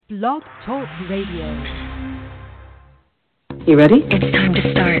Blog Talk Radio. You ready? It's time to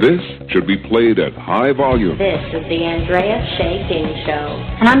start. This should be played at high volume. This is the ANDREA SHEA King Show.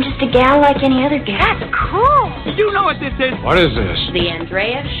 And I'm just a gal like any other gal. That's cool. You know what this is? What is this? The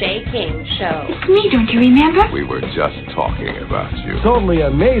ANDREA SHEA King Show. It's me, don't you remember? We were just talking about you. Totally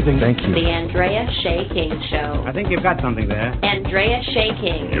amazing. Thank you. The ANDREA SHEA King Show. I think you've got something there. ANDREA SHEA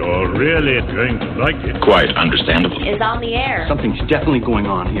King You're really going to like it. Quite understandable. is on the air. Something's definitely going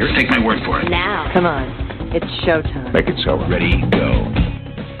on here. Take my word for it. Now. Come on, it's showtime. Make it so. Ready, go.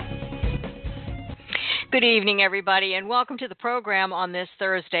 Good evening, everybody, and welcome to the program on this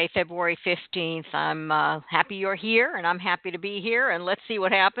Thursday, February 15th. I'm happy you're here, and I'm happy to be here, and let's see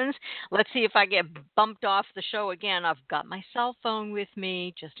what happens. Let's see if I get bumped off the show again. I've got my cell phone with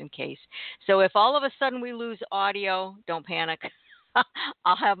me, just in case. So if all of a sudden we lose audio, don't panic.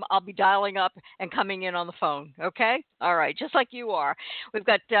 I'll be dialing up and coming in on the phone, okay? All right, just like you are. We've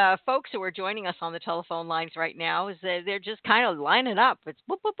got folks who are joining us on the telephone lines right now. They're just kind of lining up. It's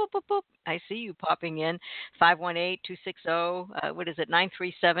boop, boop, boop, boop, boop. I see you popping in, 518-260,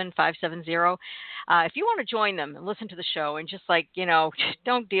 937-570. If you want to join them and listen to the show and just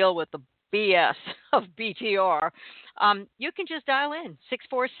don't deal with the BS of BTR, you can just dial in,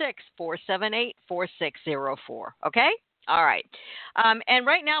 646-478-4604, okay? All right. And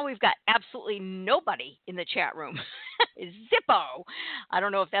right now we've got absolutely nobody in the chat room. Zippo. I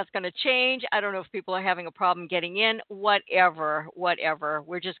don't know if that's going to change. I don't know if people are having a problem getting in. Whatever.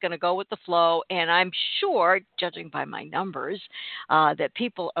 We're just going to go with the flow. And I'm sure, judging by my numbers, that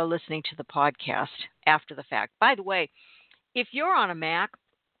people are listening to the podcast after the fact. By the way, if you're on a Mac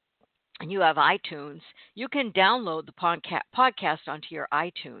and you have iTunes, you can download the podcast onto your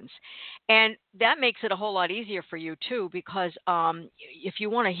iTunes. And that makes it a whole lot easier for you, too, because if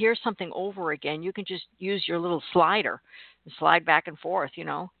you want to hear something over again, you can just use your little slider and slide back and forth,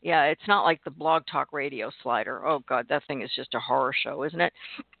 Yeah, it's not like the Blog Talk Radio slider. Oh, God, that thing is just a horror show, isn't it?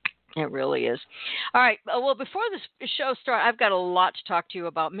 It really is. All right. Well, before this show starts, I've got a lot to talk to you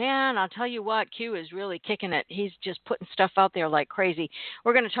about. Man, I'll tell you what, Q is really kicking it. He's just putting stuff out there like crazy.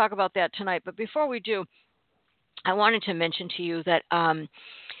 We're going to talk about that tonight. But before we do, I wanted to mention to you that, I've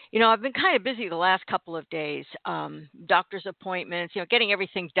been kind of busy the last couple of days. Doctor's appointments, getting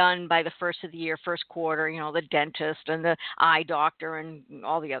everything done by the first of the year, first quarter, the dentist and the eye doctor and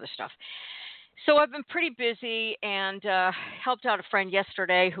all the other stuff. So I've been pretty busy and helped out a friend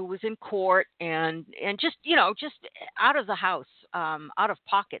yesterday who was in court and just out of the house, out of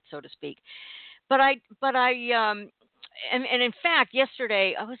pocket, so to speak. But I in fact,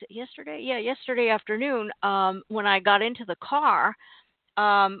 yesterday, was it yesterday? Yeah, yesterday afternoon, when I got into the car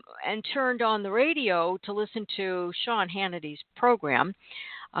and turned on the radio to listen to Sean Hannity's program,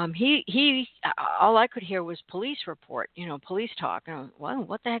 he all I could hear was police report, police talk. Well,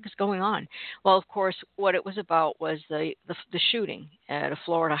 what the heck is going on? Well, of course, what it was about was the shooting at a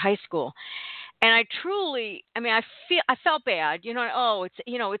Florida high school. And I felt bad,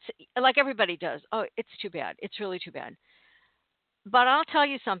 it's like everybody does. Oh, it's too bad. It's really too bad. But I'll tell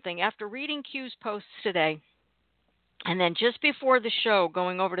you something, after reading Q's posts today, and then just before the show,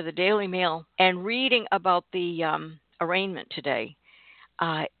 going over to the Daily Mail and reading about the arraignment today,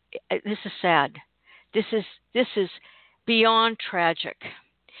 this is sad. This is beyond tragic.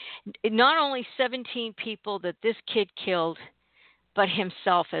 Not only 17 people that this kid killed, but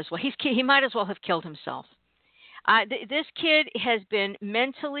himself as well. He might as well have killed himself. This kid has been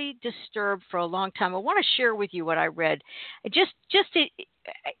mentally disturbed for a long time. I want to share with you what I read.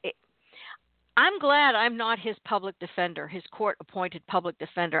 I'm glad I'm not his public defender, his court-appointed public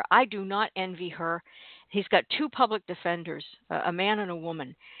defender. I do not envy her. He's got two public defenders, a man and a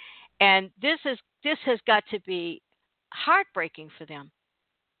woman. And this has got to be heartbreaking for them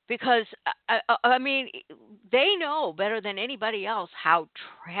because, they know better than anybody else how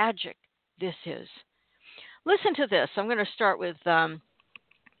tragic this is. Listen to this. I'm going to start with a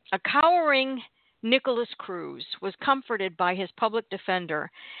cowering Nicholas Cruz was comforted by his public defender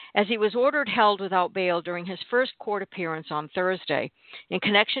as he was ordered held without bail during his first court appearance on Thursday in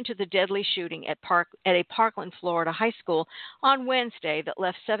connection to the deadly shooting at a Parkland, Florida high school on Wednesday that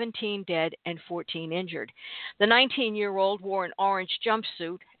left 17 dead and 14 injured. The 19-year-old wore an orange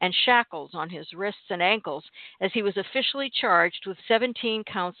jumpsuit and shackles on his wrists and ankles as he was officially charged with 17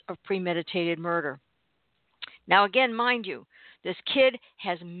 counts of premeditated murder. Now, again, mind you, this kid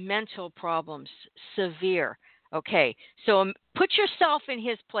has mental problems, severe. Okay, so put yourself in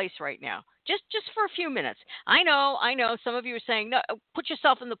his place right now, just for a few minutes. I know. Some of you are saying, no, put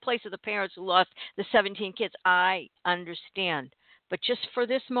yourself in the place of the parents who lost the 17 kids. I understand, but just for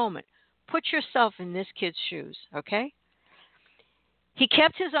this moment, put yourself in this kid's shoes. Okay. He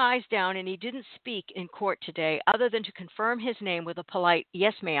kept his eyes down and he didn't speak in court today other than to confirm his name with a polite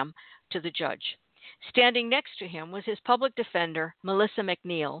 "yes, ma'am" to the judge. Standing next to him was his public defender, Melissa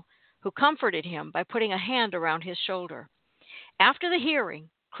McNeil, who comforted him by putting a hand around his shoulder. After the hearing,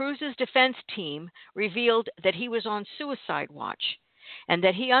 Cruz's defense team revealed that he was on suicide watch and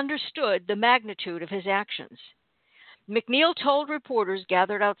that he understood the magnitude of his actions. McNeil told reporters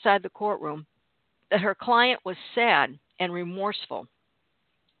gathered outside the courtroom that her client was sad and remorseful.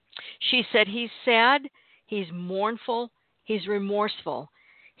 She said he's sad, he's mournful, he's remorseful.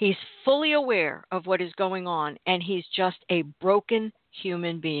 He's fully aware of what is going on, and he's just a broken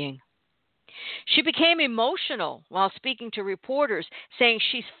human being. She became emotional while speaking to reporters, saying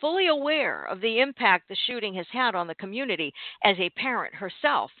she's fully aware of the impact the shooting has had on the community as a parent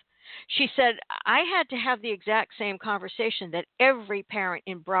herself. She said, I had to have the exact same conversation that every parent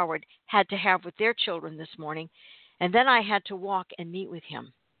in Broward had to have with their children this morning, and then I had to walk and meet with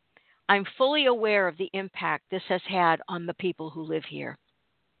him. I'm fully aware of the impact this has had on the people who live here.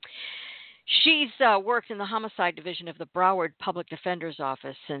 She's worked in the homicide division of the Broward Public Defender's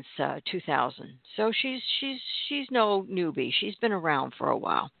Office since 2000, so she's no newbie. She's been around for a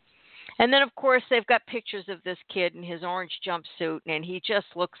while. And then, of course, they've got pictures of this kid in his orange jumpsuit, and he just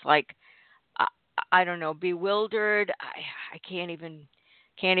looks like, I don't know, bewildered. I can't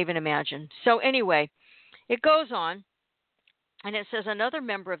even imagine. So anyway, it goes on. And it says another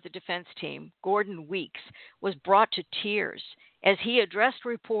member of the defense team, Gordon Weeks, was brought to tears as he addressed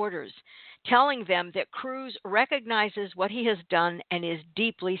reporters, telling them that Cruz recognizes what he has done and is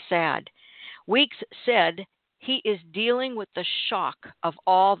deeply sad. Weeks said he is dealing with the shock of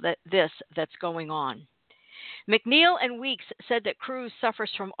all that's going on. McNeil and Weeks said that Cruz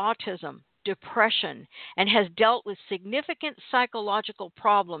suffers from autism, depression, and has dealt with significant psychological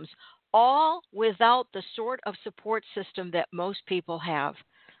problems, all without the sort of support system that most people have.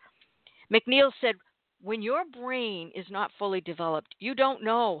 McNeil said, when your brain is not fully developed, you don't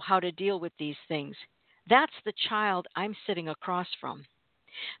know how to deal with these things. That's the child I'm sitting across from.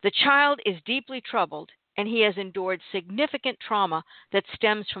 The child is deeply troubled, and he has endured significant trauma that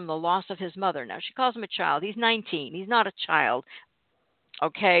stems from the loss of his mother. Now, she calls him a child. He's 19. He's not a child,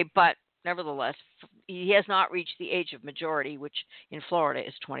 okay, but nevertheless, he has not reached the age of majority, which in Florida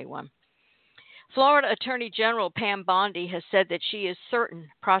is 21. Florida Attorney General Pam Bondi has said that she is certain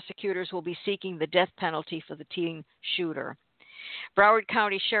prosecutors will be seeking the death penalty for the teen shooter. Broward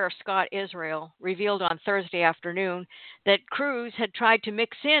County Sheriff Scott Israel revealed on Thursday afternoon that Cruz had tried to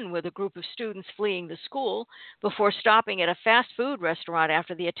mix in with a group of students fleeing the school before stopping at a fast food restaurant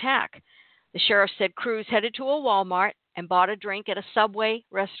after the attack. The sheriff said Cruz headed to a Walmart and bought a drink at a Subway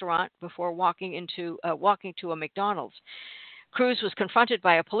restaurant before walking to a McDonald's. Cruz was confronted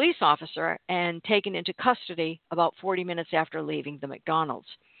by a police officer and taken into custody about 40 minutes after leaving the McDonald's.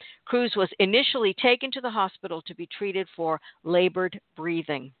 Cruz was initially taken to the hospital to be treated for labored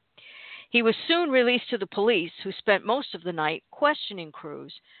breathing. He was soon released to the police, who spent most of the night questioning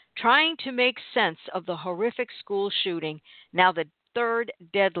Cruz, trying to make sense of the horrific school shooting, now the third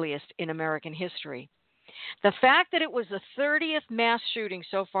deadliest in American history. The fact that it was the 30th mass shooting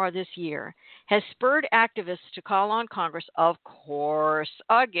so far this year has spurred activists to call on Congress, of course,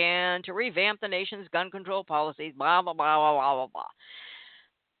 again, to revamp the nation's gun control policies, blah, blah, blah, blah, blah, blah, blah.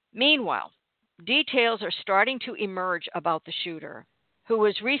 Meanwhile, details are starting to emerge about the shooter, who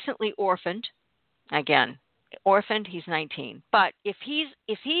was recently orphaned. Again, orphaned, he's 19. But if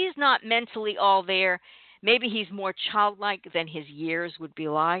he's not mentally all there, maybe he's more childlike than his years would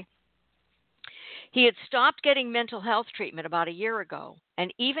belie. He had stopped getting mental health treatment about a year ago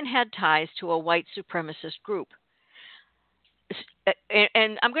and even had ties to a white supremacist group.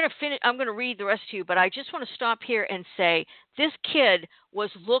 And I'm going to read the rest to you, but I just want to stop here and say this kid was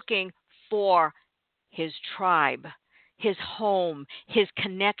looking for his tribe, his home, his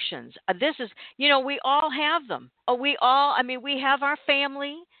connections. This is, we all have them. We have our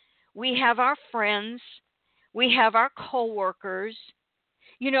family, we have our friends, we have our coworkers.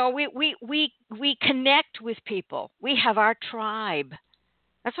 We connect with people. We have our tribe.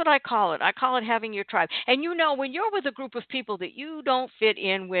 That's what I call it. I call it having your tribe. And when you're with a group of people that you don't fit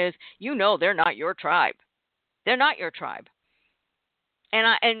in with, they're not your tribe. They're not your tribe.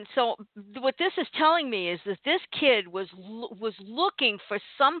 And so what this is telling me is that this kid was looking for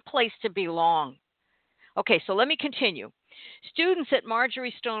some place to belong. Okay, so let me continue. Students at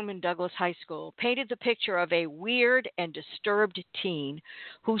Marjorie Stoneman Douglas High School painted the picture of a weird and disturbed teen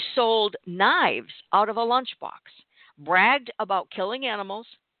who sold knives out of a lunchbox, bragged about killing animals,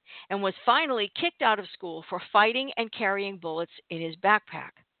 and was finally kicked out of school for fighting and carrying bullets in his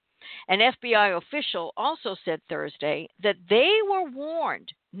backpack. An FBI official also said Thursday that they were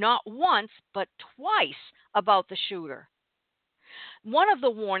warned not once but twice about the shooter. One of the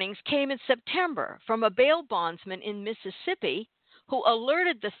warnings came in September from a bail bondsman in Mississippi who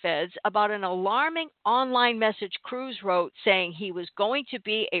alerted the feds about an alarming online message Cruz wrote saying he was going to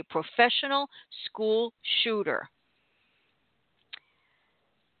be a professional school shooter.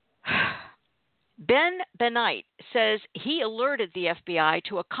 Ben Benight says he alerted the FBI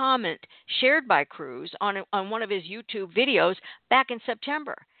to a comment shared by Cruz on one of his YouTube videos back in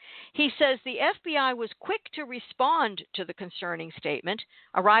September. He says the FBI was quick to respond to the concerning statement,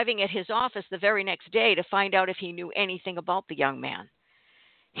 arriving at his office the very next day to find out if he knew anything about the young man.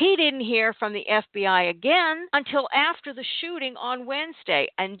 He didn't hear from the FBI again until after the shooting on Wednesday.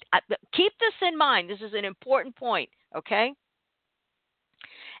 And keep this in mind. This is an important point, okay?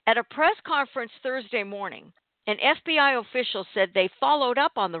 At a press conference Thursday morning, an FBI official said they followed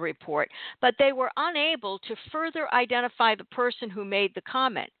up on the report, but they were unable to further identify the person who made the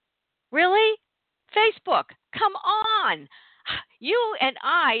comment. Really? Facebook, come on. You and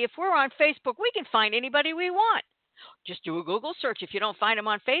I, if we're on Facebook, we can find anybody we want. Just do a Google search. If you don't find them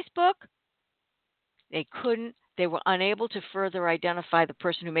on Facebook, they were unable to further identify the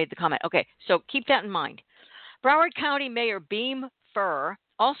person who made the comment. Okay, so keep that in mind. Broward County Mayor Beam Furr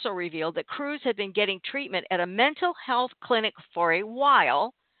also revealed that Cruz had been getting treatment at a mental health clinic for a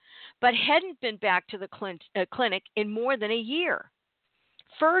while, but hadn't been back to the clinic in more than a year.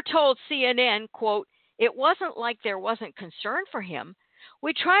 Furr told CNN, quote, "It wasn't like there wasn't concern for him.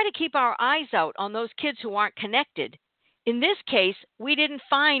 We try to keep our eyes out on those kids who aren't connected. In this case, we didn't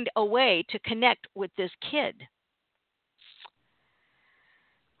find a way to connect with this kid."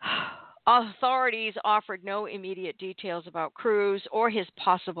 Authorities offered no immediate details about Cruz or his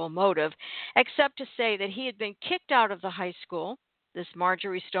possible motive, except to say that he had been kicked out of the high school, this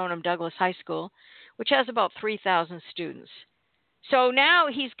Marjorie Stoneham Douglas High School, which has about 3,000 students. So now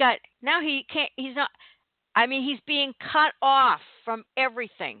he's being cut off from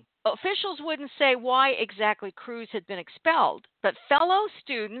everything. Officials wouldn't say why exactly Cruz had been expelled, but fellow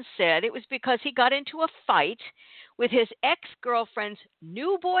students said it was because he got into a fight with his ex-girlfriend's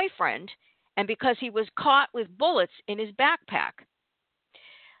new boyfriend and because he was caught with bullets in his backpack.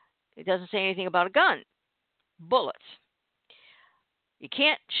 It doesn't say anything about a gun. Bullets. You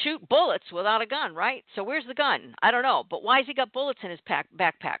can't shoot bullets without a gun, right? So where's the gun? I don't know. But why has he got bullets in his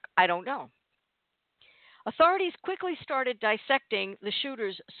backpack? I don't know. Authorities quickly started dissecting the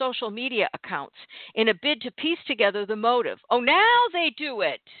shooter's social media accounts in a bid to piece together the motive. Oh, now they do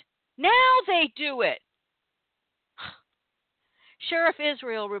it. Now they do it. Sheriff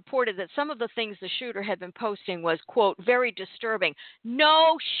Israel reported that some of the things the shooter had been posting was, quote, very disturbing.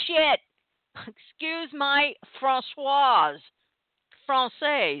 No shit. Excuse my Française.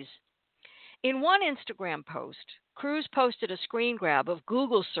 In one Instagram post, Cruz posted a screen grab of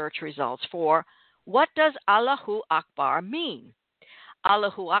Google search results for what does Allahu Akbar mean?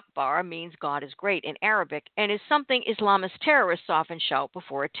 Allahu Akbar means God is great in Arabic and is something Islamist terrorists often shout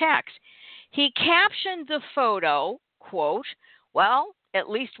before attacks. He captioned the photo, quote, well, at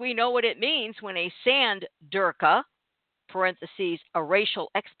least we know what it means when a sand durka, parentheses, a racial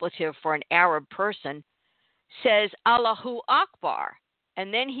expletive for an Arab person, says Allahu Akbar.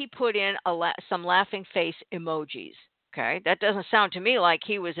 And then he put in some laughing face emojis. Okay, that doesn't sound to me like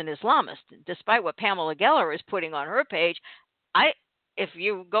he was an Islamist, despite what Pamela Geller is putting on her page. If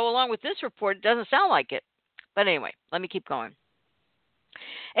you go along with this report, it doesn't sound like it. But anyway, let me keep going.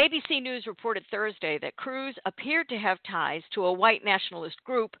 ABC News reported Thursday that Cruz appeared to have ties to a white nationalist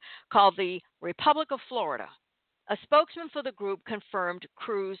group called the Republic of Florida. A spokesman for the group confirmed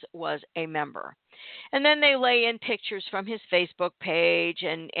Cruz was a member. And then they lay in pictures from his Facebook page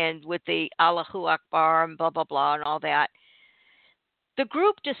and with the Allahu Akbar and blah, blah, blah, and all that. The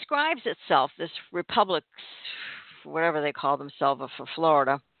group describes itself, this Republic, whatever they call themselves for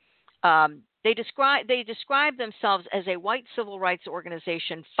Florida, they describe themselves as a white civil rights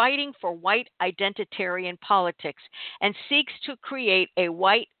organization fighting for white identitarian politics and seeks to create a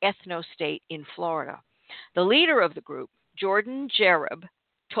white ethno-state in Florida. The leader of the group, Jordan Jareb,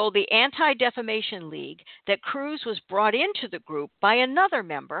 told the Anti-Defamation League that Cruz was brought into the group by another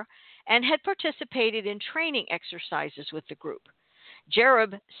member and had participated in training exercises with the group.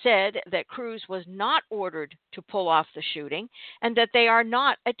 Jareb said that Cruz was not ordered to pull off the shooting and that they are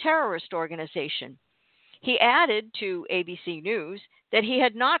not a terrorist organization. He added to ABC News that he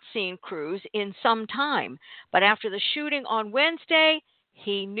had not seen Cruz in some time, but after the shooting on Wednesday,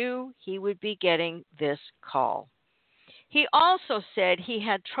 he knew he would be getting this call. He also said he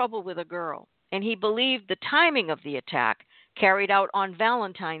had trouble with a girl, and he believed the timing of the attack carried out on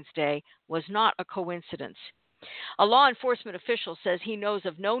Valentine's Day was not a coincidence. A law enforcement official says he knows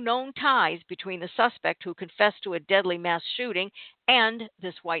of no known ties between the suspect who confessed to a deadly mass shooting and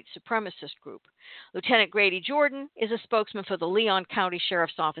this white supremacist group. Lieutenant Grady Jordan is a spokesman for the Leon County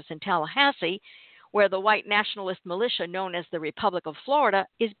Sheriff's Office in Tallahassee, where the white nationalist militia known as the Republic of Florida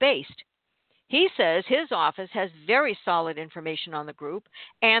is based. He says his office has very solid information on the group,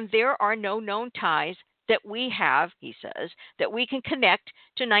 and there are no known ties that we have, he says, that we can connect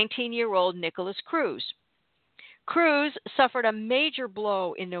to 19-year-old Nicholas Cruz. Cruz suffered a major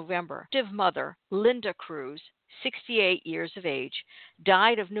blow in November. His mother, Linda Cruz, 68 years of age,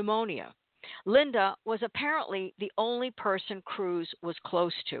 died of pneumonia. Linda was apparently the only person Cruz was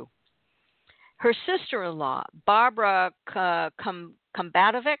close to. Her sister-in-law, Barbara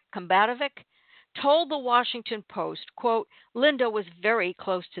Kombatovic, told the Washington Post, quote, Linda was very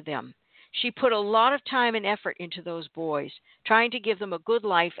close to them. She put a lot of time and effort into those boys, trying to give them a good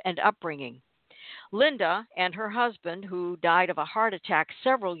life and upbringing. Linda and her husband, who died of a heart attack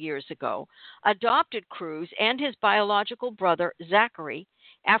several years ago, adopted Cruz and his biological brother, Zachary,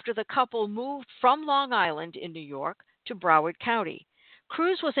 after the couple moved from Long Island in New York to Broward County.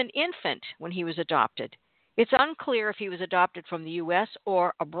 Cruz was an infant when he was adopted. It's unclear if he was adopted from the U.S.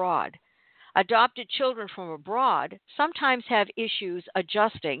 or abroad. Adopted children from abroad sometimes have issues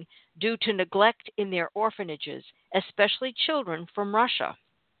adjusting due to neglect in their orphanages, especially children from Russia.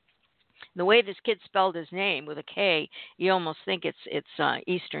 The way this kid spelled his name with a K, you almost think it's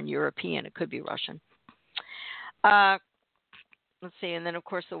Eastern European. It could be Russian. Let's see, and then of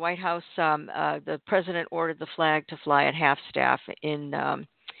course the White House, the president ordered the flag to fly at half-staff in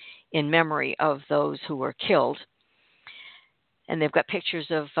memory of those who were killed. And they've got pictures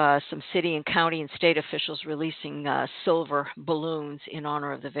of some city and county and state officials releasing silver balloons in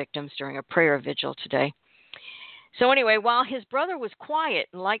honor of the victims during a prayer vigil today. So anyway, while his brother was quiet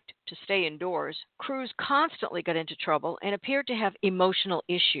and liked to stay indoors, Cruz constantly got into trouble and appeared to have emotional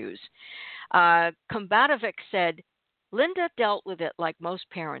issues. Kombatovic said, Linda dealt with it like most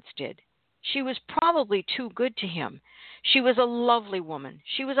parents did. She was probably too good to him. She was a lovely woman.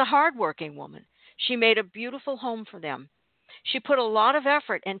 She was a hardworking woman. She made a beautiful home for them. She put a lot of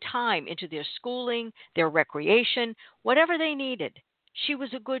effort and time into their schooling, their recreation, whatever they needed. She was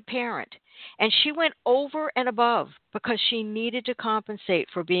a good parent, and she went over and above because she needed to compensate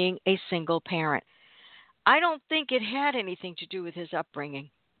for being a single parent. I don't think it had anything to do with his upbringing.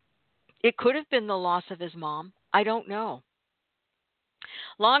 It could have been the loss of his mom. I don't know.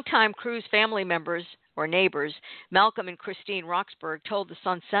 Longtime Cruz family members or neighbors, Malcolm and Christine Roxburgh, told the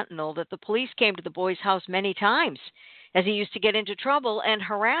Sun-Sentinel that the police came to the boy's house many times as he used to get into trouble and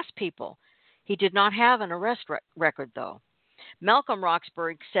harass people. He did not have an arrest record, though. Malcolm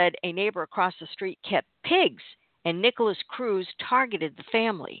Roxburgh said a neighbor across the street kept pigs, and Nicholas Cruz targeted the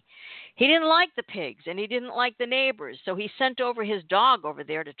family. He didn't like the pigs, and he didn't like the neighbors, so he sent over his dog over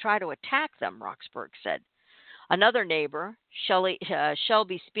there to try to attack them, Roxburgh said. Another neighbor, Shelby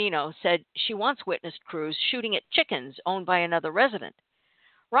Spino, said she once witnessed Cruz shooting at chickens owned by another resident.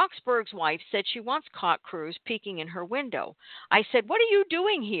 Roxburgh's wife said she once caught Cruz peeking in her window. I said, "What are you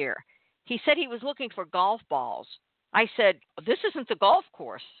doing here?" He said he was looking for golf balls. I said, "This isn't the golf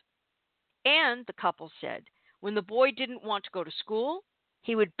course." And the couple said, when the boy didn't want to go to school,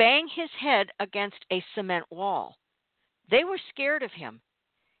 he would bang his head against a cement wall. They were scared of him.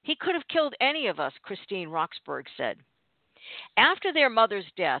 He could have killed any of us, Christine Roxburgh said. After their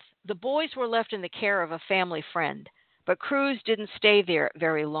mother's death, the boys were left in the care of a family friend, but Cruz didn't stay there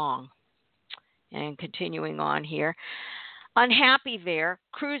very long. And continuing on here, unhappy there,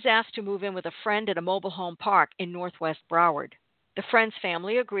 Cruz asked to move in with a friend at a mobile home park in northwest Broward. The friend's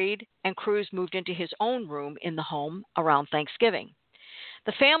family agreed, and Cruz moved into his own room in the home around Thanksgiving.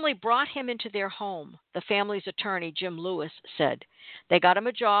 The family brought him into their home, the family's attorney, Jim Lewis, said. They got him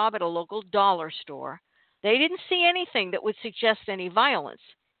a job at a local dollar store. They didn't see anything that would suggest any violence.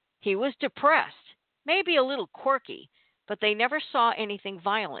 He was depressed, maybe a little quirky, but they never saw anything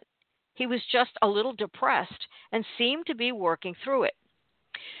violent. He was just a little depressed and seemed to be working through it.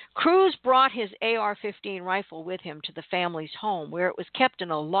 Cruz brought his AR-15 rifle with him to the family's home, where it was kept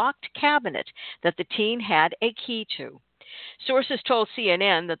in a locked cabinet that the teen had a key to. Sources told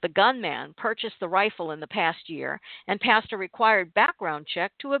CNN that the gunman purchased the rifle in the past year and passed a required background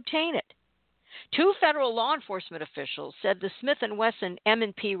check to obtain it. Two federal law enforcement officials said the Smith & Wesson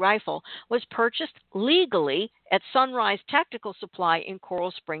M&P rifle was purchased legally at Sunrise Tactical Supply in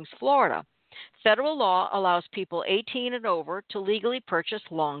Coral Springs, Florida. Federal law allows people 18 and over to legally purchase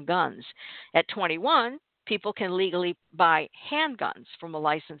long guns. At 21, people can legally buy handguns from a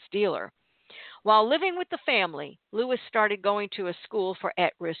licensed dealer. While living with the family, Lewis started going to a school for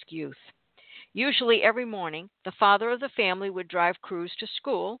at-risk youth. Usually every morning, the father of the family would drive Cruz to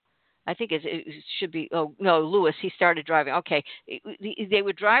school. I think it should be, oh, no, Lewis, he started driving. Okay. They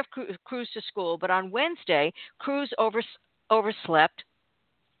would drive Cruz to school, but on Wednesday, Cruz overslept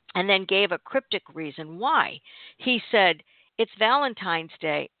and then gave a cryptic reason why. He said, "It's Valentine's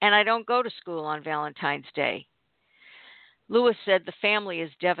Day, and I don't go to school on Valentine's Day." Lewis said the family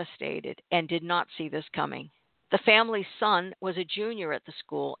is devastated and did not see this coming. The family's son was a junior at the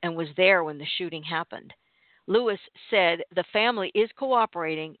school and was there when the shooting happened. Lewis said the family is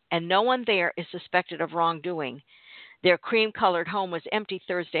cooperating and no one there is suspected of wrongdoing. Their cream-colored home was empty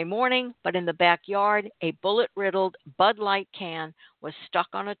Thursday morning, but in the backyard, a bullet-riddled Bud Light can was stuck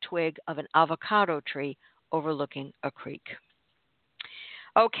on a twig of an avocado tree overlooking a creek.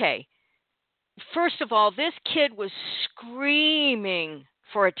 Okay, first of all, this kid was screaming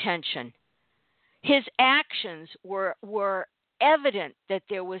for attention. His actions were evident that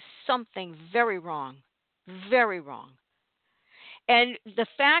there was something very wrong, very wrong. And the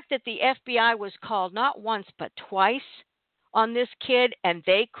fact that the FBI was called not once but twice on this kid and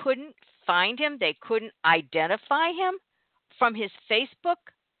they couldn't find him, they couldn't identify him from his Facebook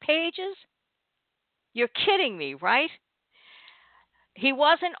pages, you're kidding me, right? He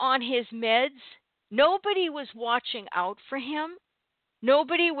wasn't on his meds. Nobody was watching out for him.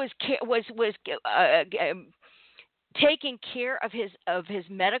 Nobody was taking care of his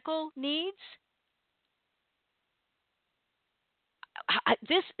medical needs.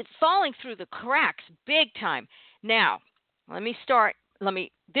 This is falling through the cracks big time. Now,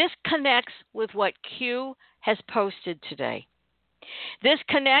 this connects with what Q has posted today. This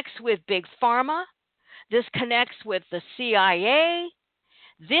connects with Big Pharma. This connects with the CIA.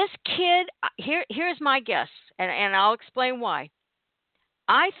 This kid, here's my guess, and I'll explain why.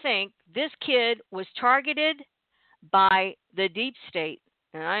 I think this kid was targeted by the deep state.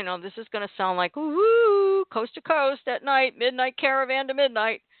 And I know this is going to sound like, woo, coast to coast at night, midnight caravan to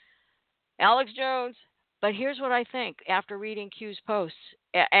midnight, Alex Jones. But here's what I think after reading Q's posts,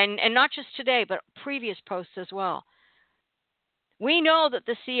 and not just today, but previous posts as well. We know that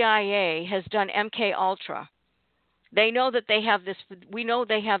the CIA has done MK Ultra. They know that they have this. We know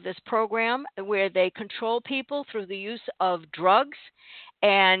they have this program where they control people through the use of drugs,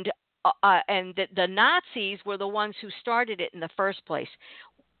 and the Nazis were the ones who started it in the first place.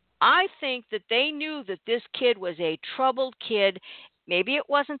 I think that they knew that this kid was a troubled kid. Maybe it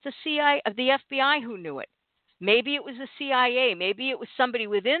wasn't the CIA, the FBI who knew it. Maybe it was the CIA. Maybe it was somebody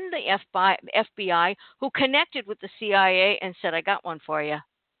within the FBI who connected with the CIA and said, "I got one for you.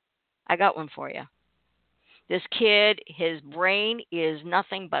 I got one for you." This kid, his brain is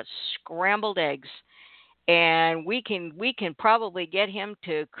nothing but scrambled eggs. And we can probably get him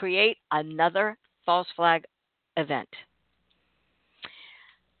to create another false flag event.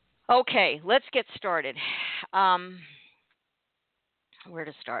 Okay, let's get started. Where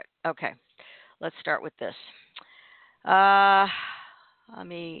to start? Okay, let's start with this.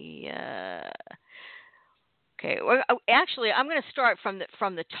 Okay, well, actually, I'm going to start from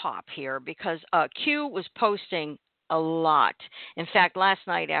the top here because Q was posting a lot. In fact, last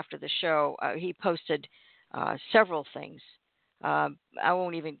night after the show, he posted several things. I'm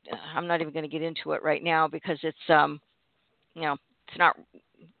not even going to get into it right now because it's it's not.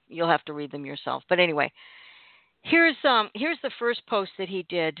 You'll have to read them yourself. But anyway, here's the first post that he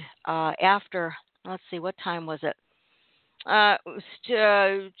did after. Let's see, what time was it? It was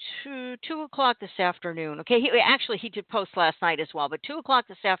 2 o'clock this afternoon. Okay, he did post last night as well, but 2 o'clock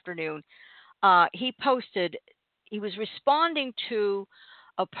this afternoon, he posted. He was responding to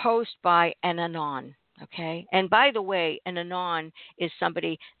a post by an anon. Okay, and by the way, an anon is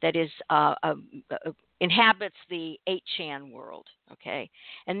somebody that is inhabits the 8chan world. Okay,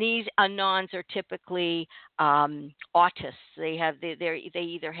 and these anons are typically autists. They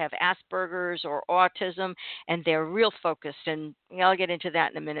either have Asperger's or autism, and they're real focused. And I'll get into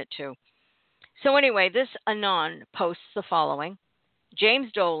that in a minute too. So anyway, this anon posts the following: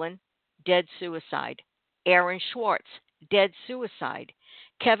 James Dolan, dead suicide. Aaron Schwartz, dead suicide.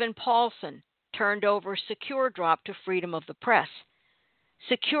 Kevin Paulson, turned over Secure Drop to Freedom of the Press.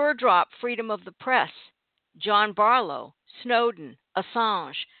 Secure Drop, Freedom of the Press. John Barlow, Snowden,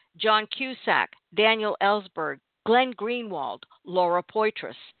 Assange, John Cusack, Daniel Ellsberg, Glenn Greenwald, Laura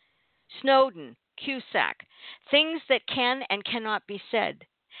Poitras. Snowden, Cusack, things that can and cannot be said.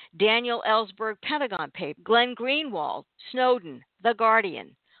 Daniel Ellsberg, Pentagon Paper. Glenn Greenwald, Snowden, The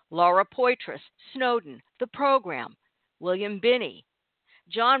Guardian. Laura Poitras, Snowden, The Program. William Binney.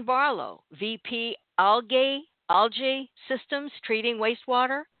 John Barlow, VP Algae Systems Treating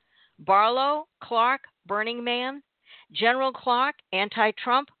Wastewater. Barlow, Clark, Burning Man. General Clark,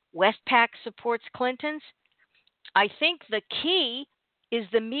 anti-Trump. Westpac supports Clintons. I think the key is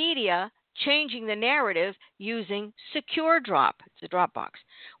the media changing the narrative using Secure Drop, it's a Dropbox,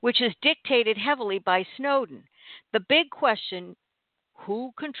 which is dictated heavily by Snowden. The big question,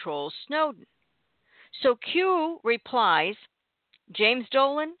 who controls Snowden? So Q replies, James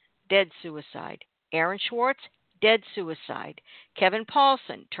Dolan, dead suicide. Aaron Schwartz, dead suicide. Kevin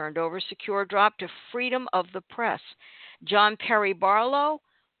Paulson turned over Secure Drop to Freedom of the Press. John Perry Barlow,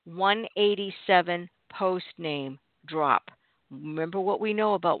 187 post name drop. Remember what we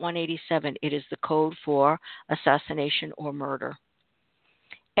know about 187. It is the code for assassination or murder.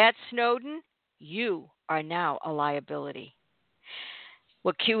 At Snowden, you are now a liability.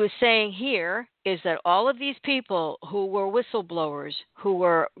 What Q is saying here is that all of these people who were whistleblowers, who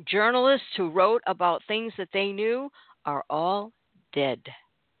were journalists who wrote about things that they knew, are all dead.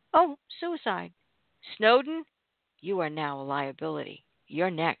 Oh, suicide. Snowden, you are now a liability.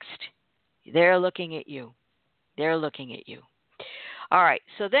 You're next. They're looking at you. They're looking at you. All right,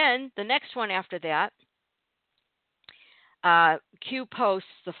 so then the next one after that, Q posts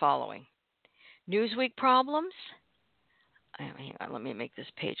the following. Newsweek problems. Hang on, let me make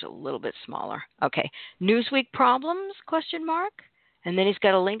this page a little bit smaller. Okay, Newsweek problems, question mark. And then he's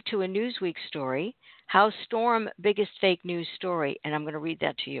got a link to a Newsweek story, How Storm Biggest Fake News Story, and I'm going to read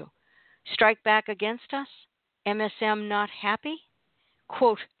that to you. Strike back against us? MSM not happy?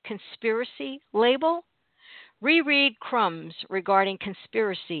 Quote, conspiracy label? Reread crumbs regarding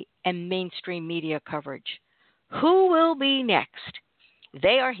conspiracy and mainstream media coverage. Who will be next?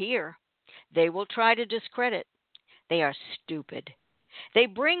 They are here. They will try to discredit. They are stupid. They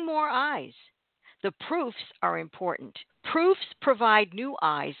bring more eyes. The proofs are important. Proofs provide new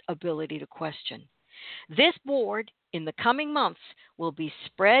eyes' ability to question. This board in the coming months will be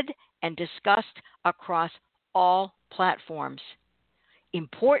spread and discussed across all platforms.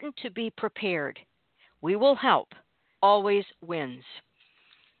 Important to be prepared. We will help. Always wins.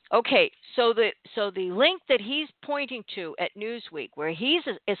 Okay, so the link that he's pointing to at Newsweek, where he's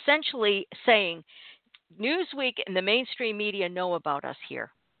essentially saying Newsweek and the mainstream media know about us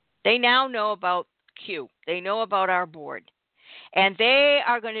here. They now know about Q. They know about our board. And they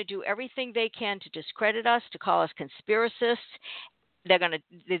are going to do everything they can to discredit us, to call us conspiracists. They're going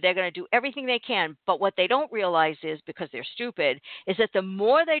to do everything they can, but what they don't realize is, because they're stupid, is that the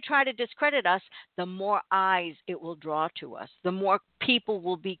more they try to discredit us, the more eyes it will draw to us. The more people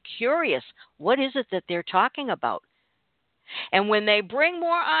will be curious. What is it that they're talking about? And when they bring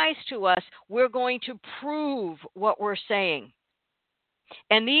more eyes to us, we're going to prove what we're saying.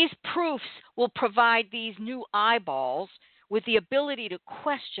 And these proofs will provide these new eyeballs with the ability to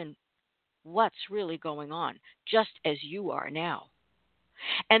question what's really going on, just as you are now.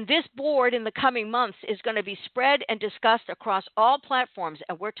 And this board in the coming months is going to be spread and discussed across all platforms.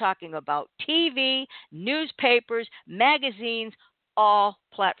 And we're talking about TV, newspapers, magazines, all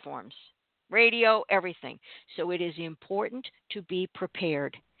platforms, radio, everything. So it is important to be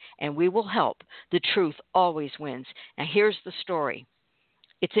prepared, and we will help. The truth always wins. Now here's the story.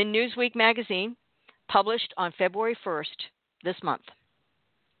 It's in Newsweek magazine, published on February 1st this month,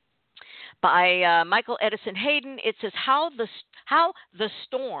 by Michael Edison Hayden. It says how the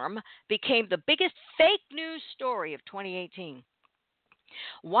storm became the biggest fake news story of 2018.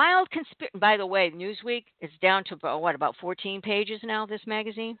 By the way, Newsweek is down to about 14 pages now, this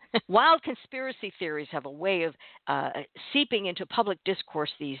magazine. Wild conspiracy theories have a way of seeping into public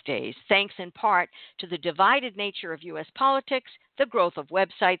discourse these days, thanks in part to the divided nature of U.S. politics, the growth of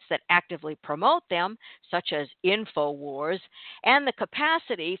websites that actively promote them, such as InfoWars, and the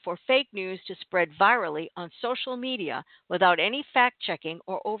capacity for fake news to spread virally on social media without any fact-checking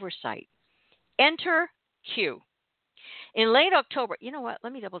or oversight. Enter Q. In late October, you know what?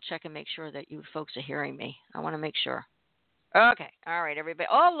 Let me double check and make sure that you folks are hearing me. I want to make sure. Okay. All right, everybody.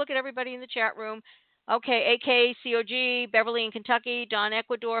 Oh, look at everybody in the chat room. Okay, AK, COG, Beverly in Kentucky, Don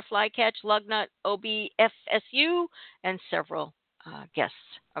Ecuador, Flycatch, Lugnut, OBFSU, and several guests.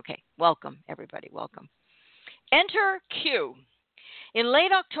 Okay, welcome, everybody. Welcome. Enter Q. In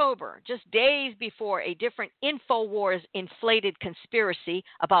late October, just days before a different InfoWars inflated conspiracy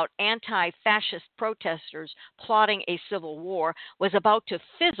about anti-fascist protesters plotting a civil war was about to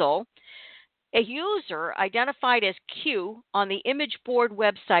fizzle, a user identified as Q on the image board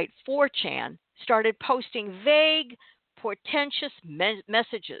website 4chan started posting vague, portentous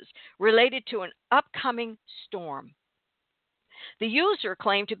messages related to an upcoming storm. The user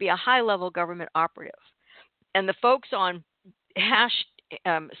claimed to be a high-level government operative, and the folks on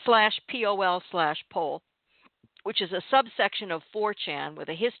 /POL/poll which is a subsection of 4chan with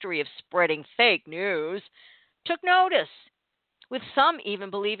a history of spreading fake news, took notice, with some even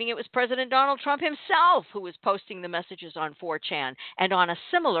believing it was President Donald Trump himself who was posting the messages on 4chan and on a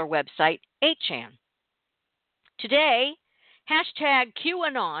similar website, 8chan. Today, hashtag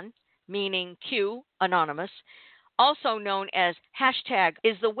QAnon, meaning Q, anonymous, also known as hashtag,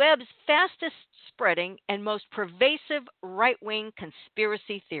 is the web's fastest spreading and most pervasive right-wing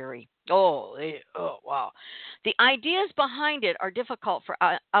conspiracy theory. Oh, wow. The ideas behind it are difficult for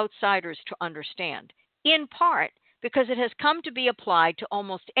outsiders to understand, in part because it has come to be applied to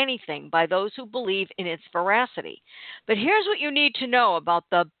almost anything by those who believe in its veracity. But here's what you need to know about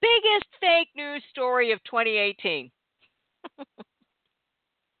the biggest fake news story of 2018.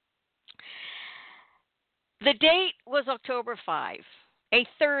 The date was October 5, a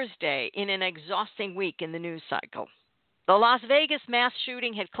Thursday in an exhausting week in the news cycle. The Las Vegas mass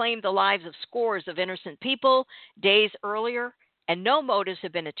shooting had claimed the lives of scores of innocent people days earlier, and no motives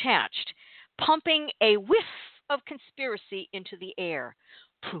had been attached, pumping a whiff of conspiracy into the air.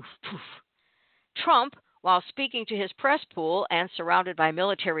 Poof, poof. Trump, while speaking to his press pool and surrounded by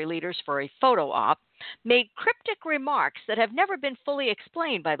military leaders for a photo op, made cryptic remarks that have never been fully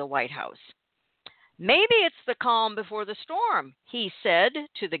explained by the White House. Maybe it's the calm before the storm, he said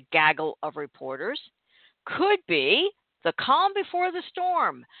to the gaggle of reporters. Could be the calm before the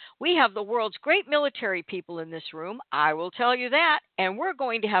storm. We have the world's great military people in this room, I will tell you that, and we're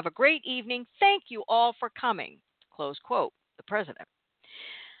going to have a great evening. Thank you all for coming. Close quote, the president.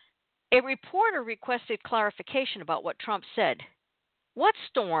 A reporter requested clarification about what Trump said. What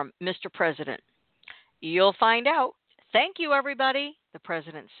storm, Mr. President? You'll find out. Thank you, everybody, the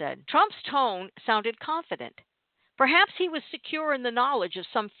president said. Trump's tone sounded confident. Perhaps he was secure in the knowledge of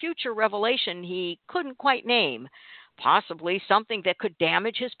some future revelation he couldn't quite name, possibly something that could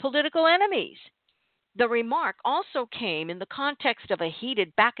damage his political enemies. The remark also came in the context of a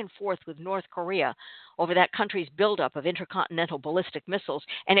heated back and forth with North Korea over that country's buildup of intercontinental ballistic missiles,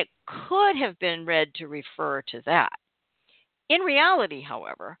 and it could have been read to refer to that. In reality,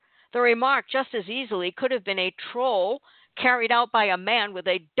 however, the remark just as easily could have been a troll carried out by a man with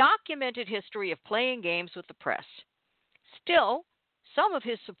a documented history of playing games with the press. Still, some of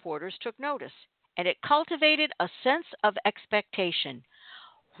his supporters took notice, and it cultivated a sense of expectation.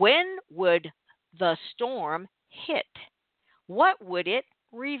 When would the storm hit? What would it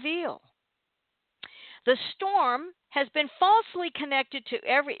reveal? The storm has been falsely connected to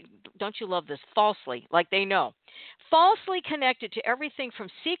don't you love this, falsely, like they know, falsely connected to everything from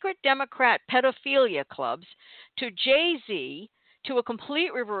secret Democrat pedophilia clubs to Jay-Z to a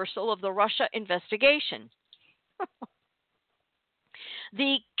complete reversal of the Russia investigation.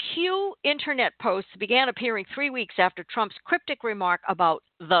 The Q internet posts began appearing 3 weeks after Trump's cryptic remark about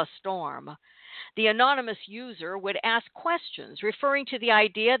the storm. The anonymous user would ask questions referring to the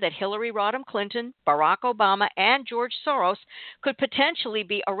idea that Hillary Rodham Clinton, Barack Obama, and George Soros could potentially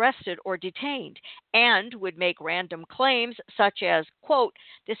be arrested or detained, and would make random claims such as, quote,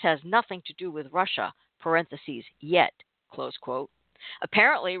 this has nothing to do with Russia, parentheses, yet, close quote,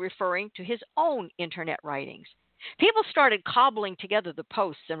 apparently referring to his own internet writings. People started cobbling together the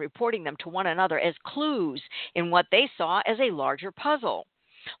posts and reporting them to one another as clues in what they saw as a larger puzzle.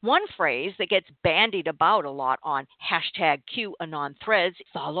 One phrase that gets bandied about a lot on hashtag QAnon threads,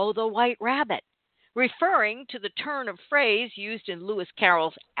 follow the white rabbit, referring to the turn of phrase used in Lewis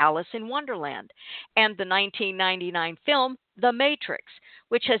Carroll's Alice in Wonderland and the 1999 film The Matrix,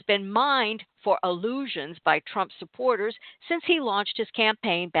 which has been mined for allusions by Trump supporters since he launched his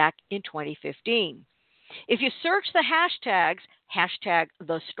campaign back in 2015. If you search the hashtags, hashtag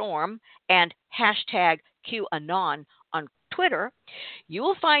the storm and hashtag QAnon on Twitter, you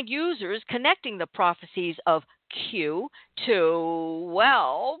will find users connecting the prophecies of Q to,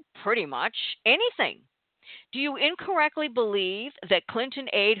 well, pretty much anything. Do you incorrectly believe that Clinton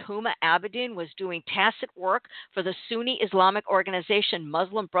aide Huma Abedin was doing tacit work for the Sunni Islamic organization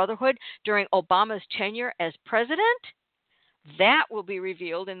Muslim Brotherhood during Obama's tenure as president? That will be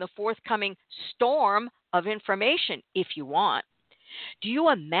revealed in the forthcoming storm of information, if you want. Do you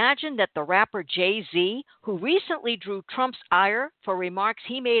imagine that the rapper Jay-Z, who recently drew Trump's ire for remarks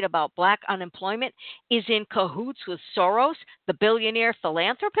he made about black unemployment, is in cahoots with Soros, the billionaire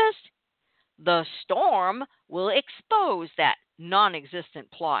philanthropist? The storm will expose that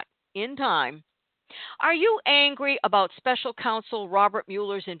non-existent plot in time. Are you angry about Special Counsel Robert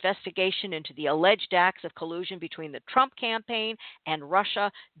Mueller's investigation into the alleged acts of collusion between the Trump campaign and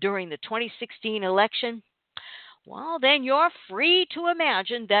Russia during the 2016 election? Well, then you're free to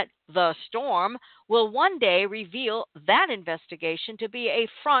imagine that the storm will one day reveal that investigation to be a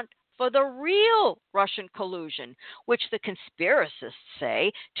front for the real Russian collusion, which the conspiracists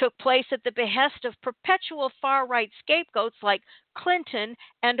say took place at the behest of perpetual far-right scapegoats like Clinton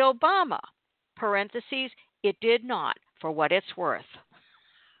and Obama. Parentheses, it did not, for what it's worth.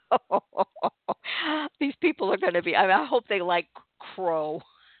 These people are going to be, I hope they like crow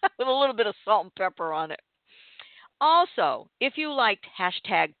with a little bit of salt and pepper on it. Also, if you liked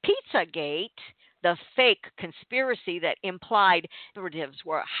hashtag Pizzagate, the fake conspiracy that implied operatives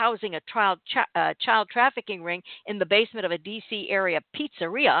were housing a child trafficking ring in the basement of a D.C. area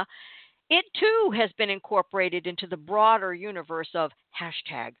pizzeria, it too has been incorporated into the broader universe of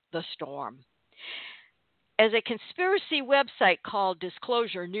hashtag The Storm. As a conspiracy website called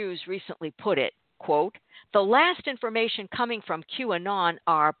Disclosure News recently put it, quote, the last information coming from QAnon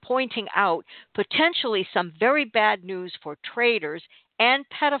are pointing out potentially some very bad news for traders and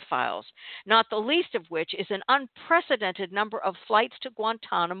pedophiles, not the least of which is an unprecedented number of flights to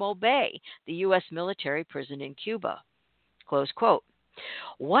Guantanamo Bay, the U.S. military prison in Cuba. Close quote.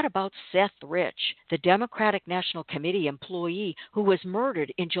 What about Seth Rich, the Democratic National Committee employee who was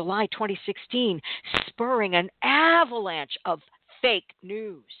murdered in July 2016, spurring an avalanche of fake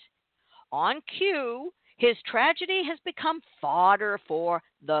news? On cue, his tragedy has become fodder for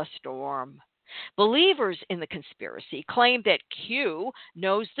the storm. Believers in the conspiracy claim that Q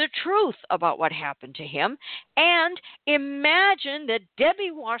knows the truth about what happened to him and imagine that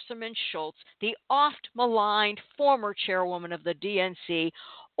Debbie Wasserman Schultz, the oft-maligned former chairwoman of the DNC,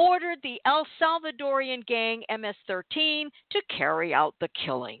 ordered the El Salvadorian gang MS-13 to carry out the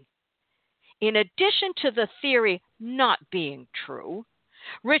killing. In addition to the theory not being true,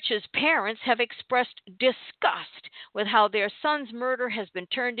 Rich's parents have expressed disgust with how their son's murder has been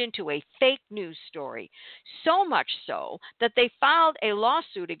turned into a fake news story, so much so that they filed a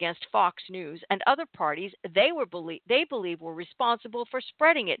lawsuit against Fox News and other parties they believe were responsible for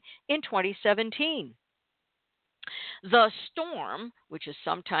spreading it in 2017. The storm, which is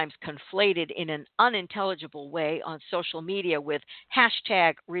sometimes conflated in an unintelligible way on social media with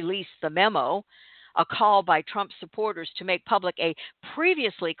hashtag release the memo, a call by Trump supporters to make public a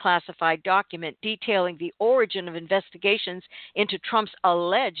previously classified document detailing the origin of investigations into Trump's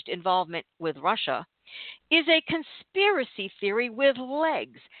alleged involvement with Russia, is a conspiracy theory with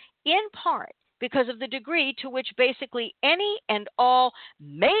legs, in part because of the degree to which basically any and all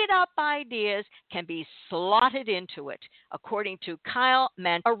made-up ideas can be slotted into it, according to Kyle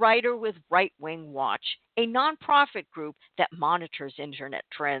Mantilla, a writer with Right Wing Watch, a nonprofit group that monitors internet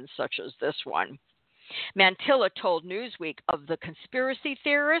trends such as this one. Mantilla told Newsweek of the conspiracy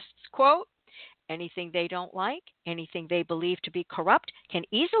theorists, quote, anything they don't like, anything they believe to be corrupt, can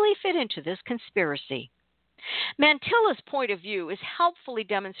easily fit into this conspiracy. Mantilla's point of view is helpfully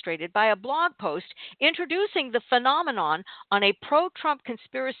demonstrated by a blog post introducing the phenomenon on a pro-Trump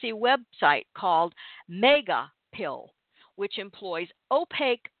conspiracy website called Mega Pill, which employs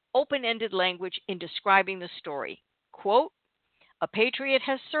opaque, open-ended language in describing the story. Quote, a patriot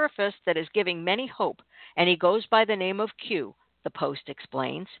has surfaced that is giving many hope, and he goes by the name of Q, the post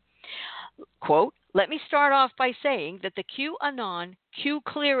explains. Quote, let me start off by saying that the QAnon, Q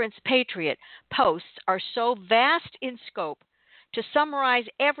clearance patriot posts are so vast in scope, to summarize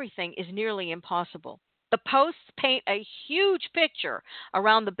everything is nearly impossible. The posts paint a huge picture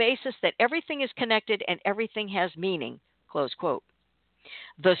around the basis that everything is connected and everything has meaning, close quote.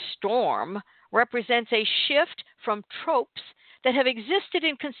 The storm represents a shift from tropes that have existed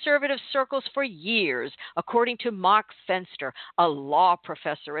in conservative circles for years, according to Mark Fenster, a law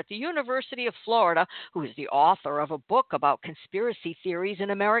professor at the University of Florida, who is the author of a book about conspiracy theories in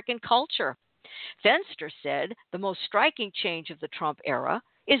American culture. Fenster said the most striking change of the Trump era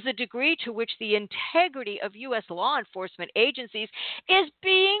is the degree to which the integrity of U.S. law enforcement agencies is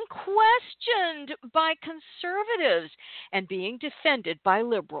being questioned by conservatives and being defended by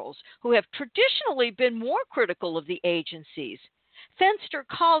liberals who have traditionally been more critical of the agencies. Fenster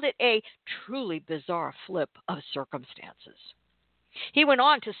called it a truly bizarre flip of circumstances. He went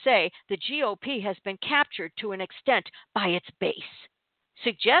on to say the GOP has been captured to an extent by its base,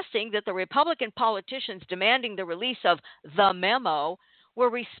 suggesting that the Republican politicians demanding the release of the memo were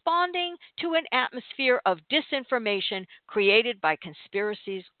responding to an atmosphere of disinformation created by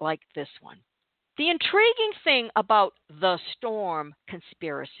conspiracies like this one. The intriguing thing about the Storm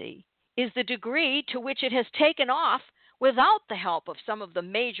conspiracy is the degree to which it has taken off without the help of some of the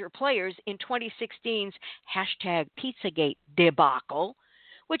major players in 2016's hashtag Pizzagate debacle,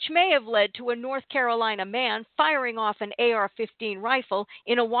 which may have led to a North Carolina man firing off an AR-15 rifle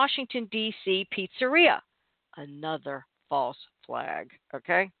in a Washington, D.C. pizzeria. Another false flag,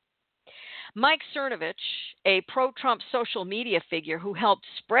 okay? Mike Cernovich, a pro-Trump social media figure who helped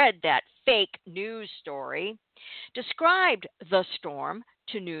spread that fake news story, described the storm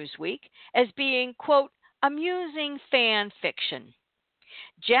to Newsweek as being, quote, amusing fan fiction.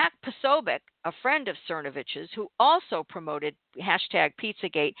 Jack Posobiec, a friend of Cernovich's, who also promoted hashtag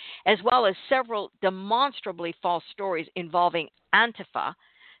Pizzagate, as well as several demonstrably false stories involving Antifa,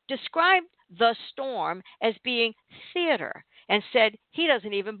 described the storm as being theater and said he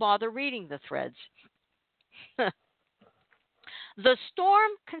doesn't even bother reading the threads. The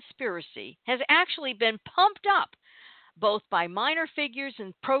storm conspiracy has actually been pumped up both by minor figures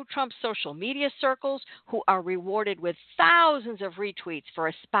in pro-Trump social media circles who are rewarded with thousands of retweets for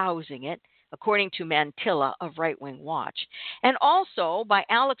espousing it, according to Mantilla of Right Wing Watch, and also by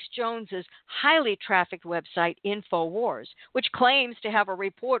Alex Jones's highly trafficked website InfoWars, which claims to have a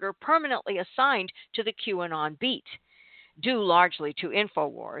reporter permanently assigned to the QAnon beat. Due largely to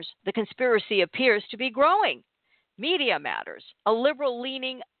InfoWars, the conspiracy appears to be growing. Media Matters, a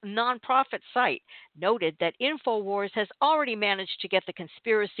liberal-leaning nonprofit site, noted that InfoWars has already managed to get the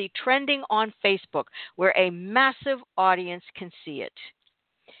conspiracy trending on Facebook, where a massive audience can see it.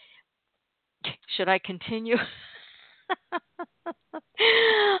 Should I continue?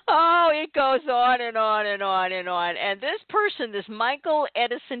 Oh, it goes on and on and on and on. And this person, this Michael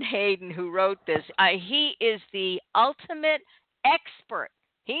Edison Hayden who wrote this, he is the ultimate expert.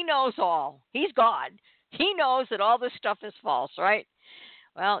 He knows all. He's God. He knows that all this stuff is false, right?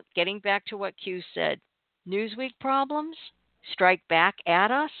 Well, getting back to what Q said, Newsweek problems, strike back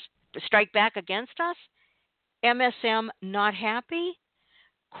at us, strike back against us, MSM not happy,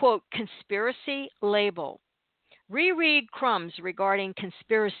 quote, conspiracy label. Reread crumbs regarding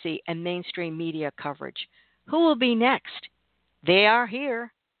conspiracy and mainstream media coverage. Who will be next? They are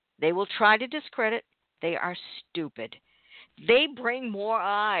here. They will try to discredit. They are stupid. They bring more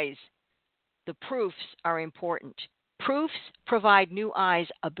eyes. The proofs are important. Proofs provide new eyes'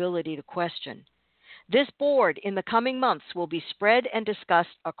 ability to question. This board in the coming months will be spread and discussed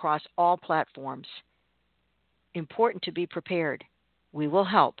across all platforms. Important to be prepared. We will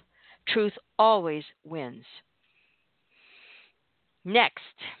help. Truth always wins. Next.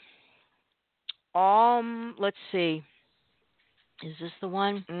 Let's see. Is this the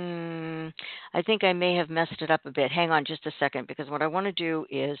one? I think I may have messed it up a bit. Hang on just a second, because what I want to do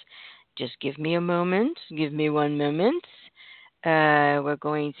is just give me a moment. Give me 1 moment. We're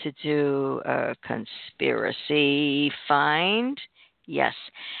going to do a conspiracy find. Yes.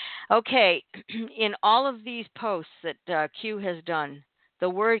 Okay. In all of these posts that Q has done, the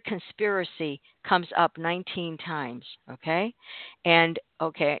word conspiracy comes up 19 times. Okay. And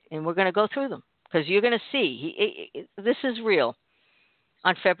we're going to go through them because you're going to see this is real.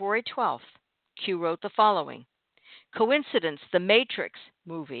 On February 12th, Q wrote the following. Coincidence, the Matrix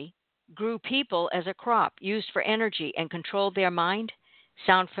movie grew people as a crop used for energy and controlled their mind.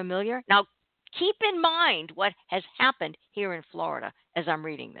 Sound familiar? Now, keep in mind what has happened here in Florida as I'm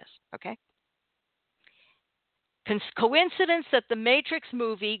reading this, okay? Coincidence that the Matrix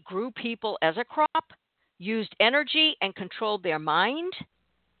movie grew people as a crop, used energy and controlled their mind?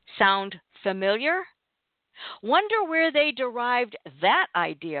 Sound familiar? Wonder where they derived that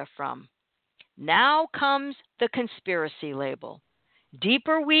idea from. Now comes the conspiracy label.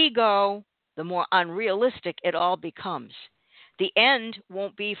 Deeper we go, the more unrealistic it all becomes. The end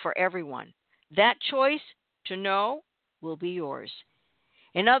won't be for everyone. That choice to know will be yours.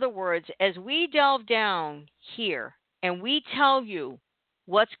 In other words, as we delve down here and we tell you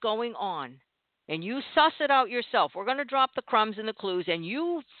what's going on, and you suss it out yourself, we're going to drop the crumbs and the clues, and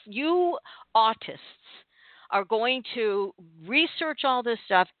you autists are going to research all this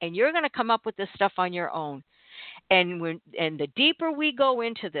stuff, and you're going to come up with this stuff on your own. And the deeper we go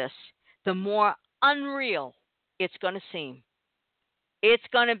into this, the more unreal it's going to seem. It's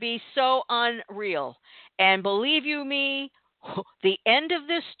going to be so unreal. And believe you me, the end of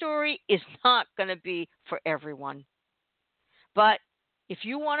this story is not going to be for everyone. But if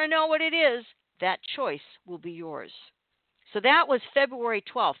you want to know what it is, that choice will be yours. So that was February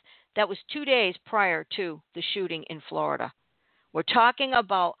 12th. That was 2 days prior to the shooting in Florida. We're talking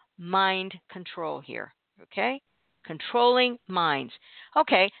about mind control here, okay? Controlling minds.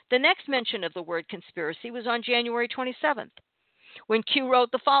 Okay, the next mention of the word conspiracy was on January 27th, when Q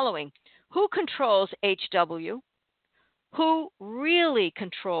wrote the following. Who controls HW? Who really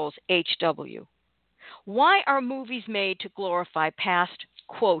controls HW? Why are movies made to glorify past,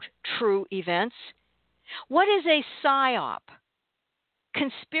 quote, true events? What is a PSYOP?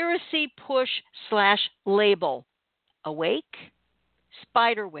 Conspiracy push/label. Awake?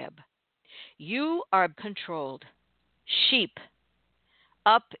 Spiderweb. You are controlled. Sheep.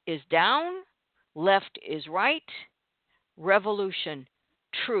 Up is down, left is right, revolution,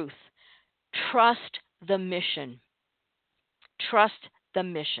 truth. Trust the mission. Trust the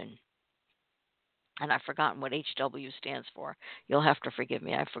mission. And I've forgotten what HW stands for. You'll have to forgive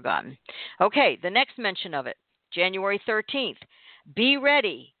me. I've forgotten. Okay, the next mention of it, January 13th. Be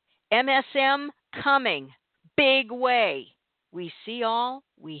ready. MSM coming. Big way. We see all.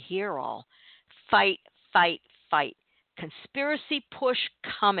 We hear all. Fight, fight, fight. Conspiracy push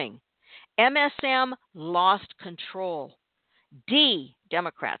coming. MSM lost control. D,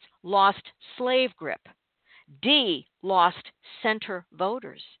 Democrats, lost slave grip. D, lost center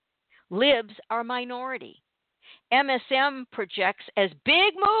voters. Libs are minority. MSM projects as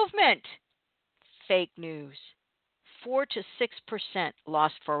big movement. Fake news. 4 to 6%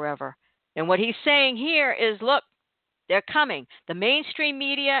 lost forever. And what he's saying here is, look, they're coming. The mainstream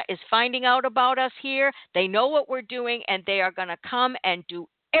media is finding out about us here. They know what we're doing, and they are going to come and do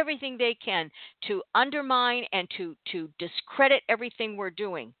everything they can to undermine and to discredit everything we're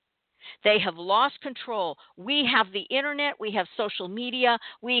doing. They have lost control. We have the internet. We have social media.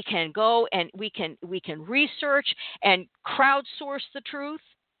 We can go and we can research and crowdsource the truth.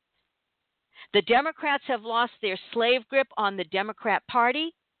 The Democrats have lost their slave grip on the Democrat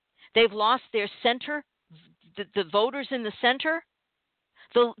Party. They've lost their center, the voters in the center.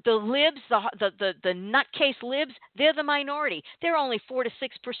 The libs, the nutcase libs, they're the minority. They're only 4 to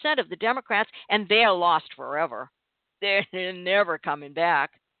 6% of the Democrats, and they're lost forever. They're never coming back.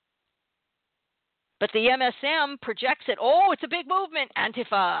 But the MSM projects it. Oh, it's a big movement,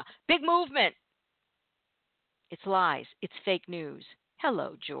 Antifa. Big movement. It's lies. It's fake news.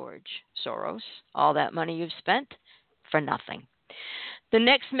 Hello, George Soros. All that money you've spent for nothing. The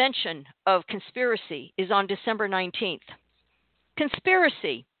next mention of conspiracy is on December 19th.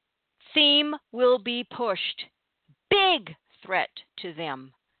 Conspiracy. Theme will be pushed. Big threat to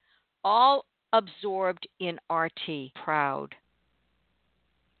them. All absorbed in RT. Proud.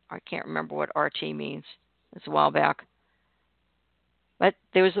 I can't remember what RT means. It's a while back. But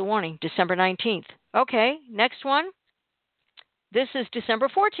there was a warning, December 19th. Okay, next one. This is December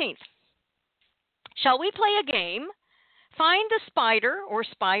 14th. Shall we play a game? Find the spider or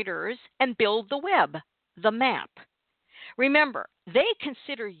spiders and build the web, the map. Remember, they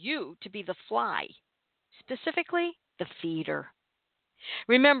consider you to be the fly, specifically the feeder.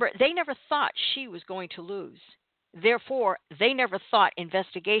 Remember, they never thought she was going to lose. Therefore, they never thought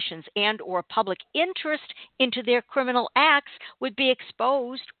investigations and or public interest into their criminal acts would be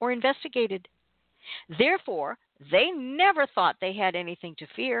exposed or investigated. Therefore, they never thought they had anything to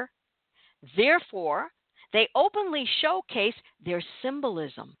fear. Therefore, they openly showcase their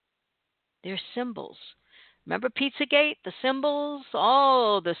symbolism, their symbols. Remember Pizzagate, the symbols?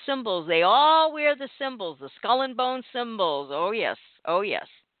 Oh, the symbols. They all wear the symbols, the skull and bone symbols. Oh, yes. Oh, yes.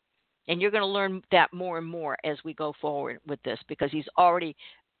 And you're going to learn that more and more as we go forward with this, because he's already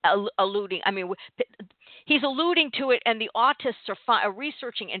alluding. I mean, he's alluding to it, and the autists are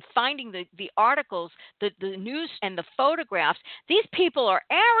researching and finding the articles, the news, and the photographs. These people are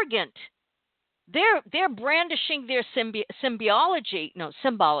arrogant. They're brandishing their symbology.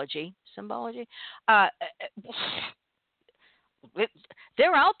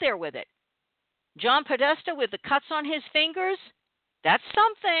 They're out there with it. John Podesta with the cuts on his fingers. That's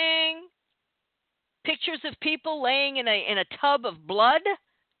something. Pictures of people laying in a tub of blood.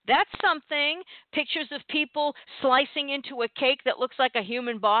 That's something. Pictures of people slicing into a cake that looks like a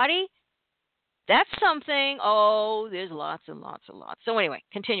human body. That's something. Oh, there's lots and lots and lots. So anyway,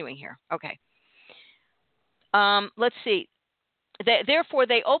 continuing here. Okay. Let's see. Therefore,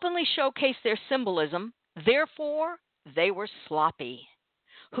 they openly showcase their symbolism. Therefore, they were sloppy.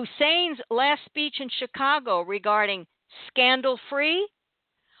 Hussein's last speech in Chicago regarding scandal-free,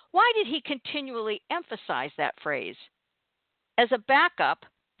 why did he continually emphasize that phrase? As a backup,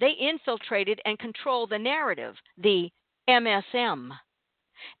 they infiltrated and control the narrative, the MSM.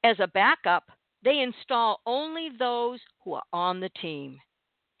 As a backup, they install only those who are on the team.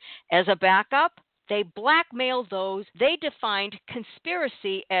 As a backup, they blackmail those they defined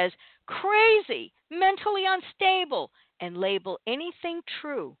conspiracy as crazy, mentally unstable, and label anything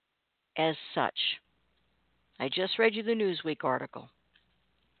true as such. I just read you the Newsweek article.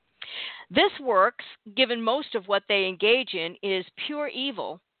 This works, given most of what they engage in is pure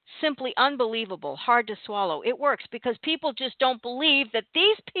evil, simply unbelievable, hard to swallow. It works because people just don't believe that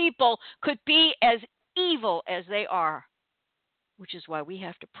these people could be as evil as they are, which is why we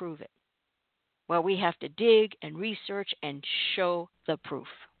have to prove it. Why we have to dig and research and show the proof,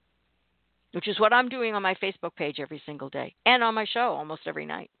 which is what I'm doing on my Facebook page every single day and on my show almost every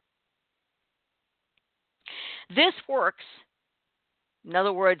night. This works In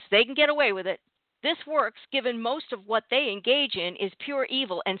other words, they can get away with it. This works given most of what they engage in is pure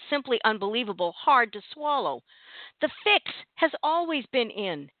evil and simply unbelievable, hard to swallow. The fix has always been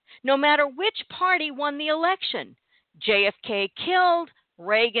in, no matter which party won the election. JFK killed,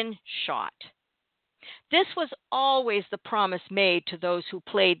 Reagan shot. This was always the promise made to those who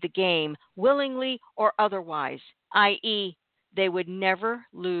played the game, willingly or otherwise, i.e., they would never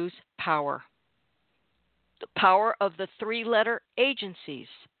lose power. The power of the three-letter agencies,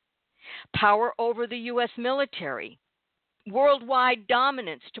 power over the U.S. military, worldwide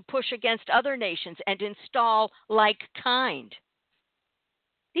dominance to push against other nations and install like kind.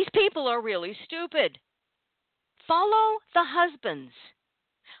 These people are really stupid. Follow the husbands.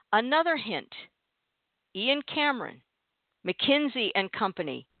 Another hint. Ian Cameron, McKinsey and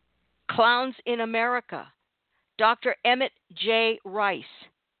Company, Clowns in America, Dr. Emmett J. Rice,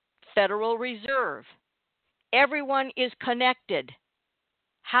 Federal Reserve. Everyone is connected.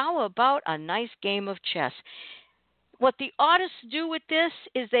 How about a nice game of chess? What the artists do with this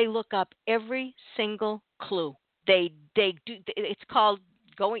is they look up every single clue. They do. It's called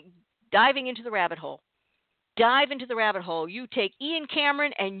diving into the rabbit hole. Dive into the rabbit hole. You take Ian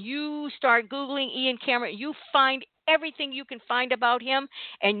Cameron and you start Googling Ian Cameron. You find everything you can find about him,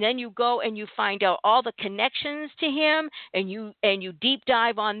 and then you go and you find out all the connections to him, and you deep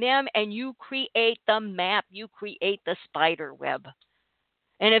dive on them, and you create the map. You create the spider web.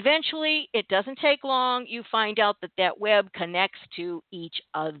 And eventually, it doesn't take long, you find out that web connects to each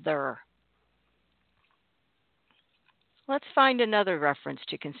other. Let's find another reference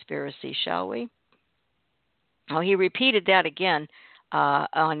to conspiracy, shall we? Oh, he repeated that again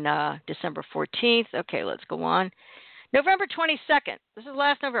on December 14th. Okay, let's go on. November 22nd. This is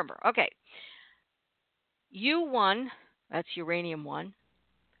last November. Okay. U1, that's uranium-1,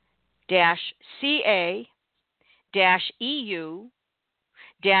 -CA, -EU,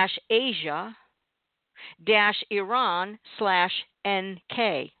 -Asia, -Iran/NK,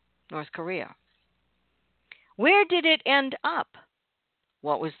 North Korea. Where did it end up?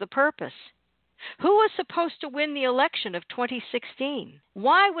 What was the purpose? Who was supposed to win the election of 2016?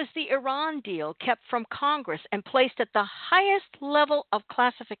 Why was the Iran deal kept from Congress and placed at the highest level of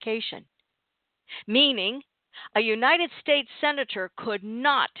classification? Meaning, a United States senator could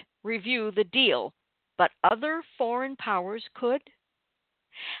not review the deal, but other foreign powers could?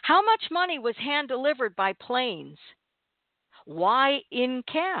 How much money was hand-delivered by planes? Why in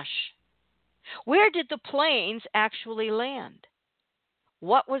cash? Where did the planes actually land?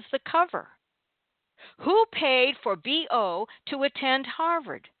 What was the cover? Who paid for BO to attend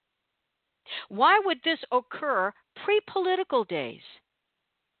Harvard? Why would this occur pre-political days?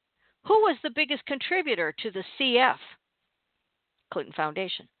 Who was the biggest contributor to the CF, Clinton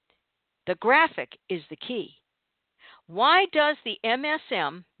Foundation? The graphic is the key. Why does the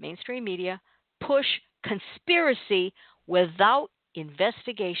MSM, mainstream media, push conspiracy without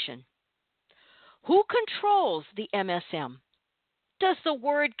investigation? Who controls the MSM? Does the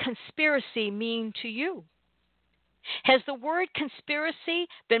word conspiracy mean to you? Has the word conspiracy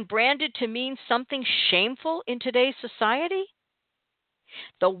been branded to mean something shameful in today's society?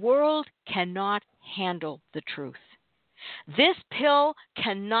 The world cannot handle the truth. This pill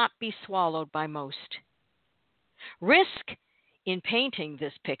cannot be swallowed by most. Risk in painting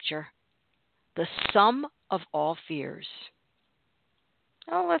this picture, the sum of all fears.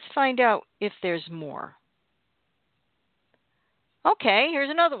 Oh, let's find out if there's more. Okay,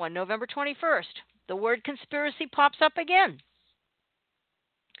 here's another one, November 21st. The word conspiracy pops up again.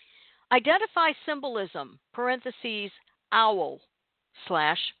 Identify symbolism, parentheses, owl/Y,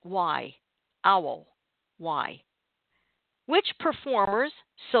 owl, Y. Which performers,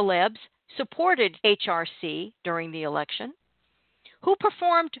 celebs, supported HRC during the election? Who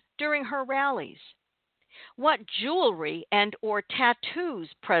performed during her rallies? What jewelry and or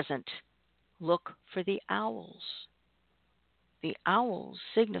tattoos present? Look for the owls. The owls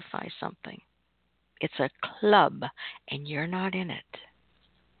signify something. It's a club, and you're not in it.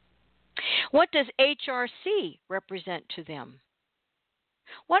 What does HRC represent to them?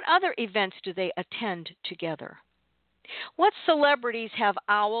 What other events do they attend together? What celebrities have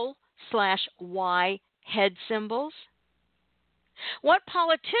owl/Y head symbols? What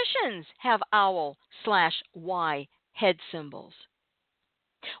politicians have owl/Y head symbols?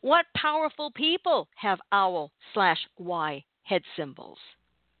 What powerful people have owl/Y head symbols?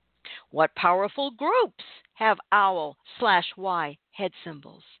 What powerful groups have owl/Y head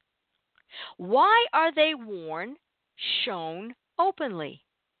symbols? Why are they worn, shown openly?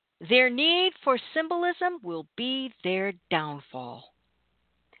 Their need for symbolism will be their downfall.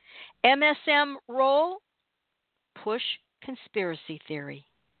 MSM role? Push conspiracy theory.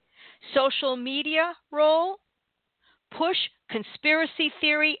 Social media role, push conspiracy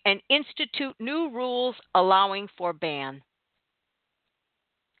theory and institute new rules allowing for ban.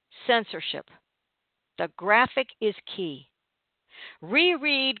 Censorship. The graphic is key.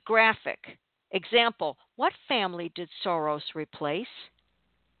 Reread graphic. Example, what family did Soros replace?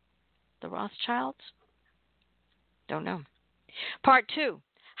 The Rothschilds? Don't know. Part 2.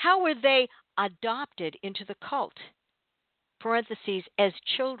 How were they adopted into the cult? Parentheses, as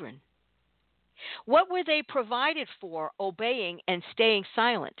children. What were they provided for obeying and staying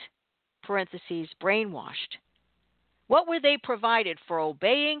silent? Parentheses, brainwashed. What were they provided for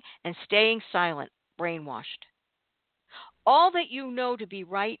obeying and staying silent? Brainwashed. All that you know to be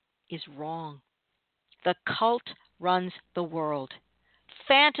right is wrong. The cult runs the world.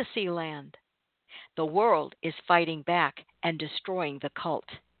 Fantasyland. The world is fighting back and destroying the cult.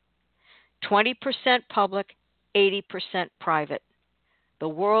 20% public, 80% private. The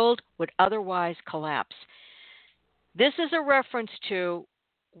world would otherwise collapse. This is a reference to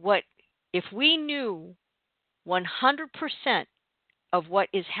what, if we knew 100% of what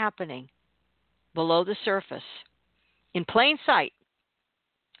is happening below the surface, in plain sight,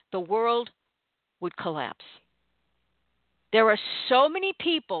 the world would collapse. There are so many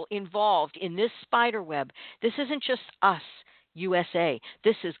people involved in this spider web. This isn't just us, USA.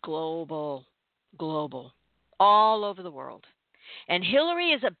 This is global, all over the world. And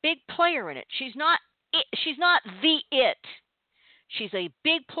Hillary is a big player in it. She's not the it. She's a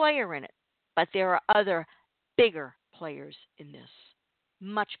big player in it. But there are other bigger players in this,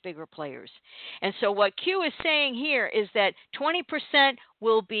 much bigger players. And so what Q is saying here is that 20%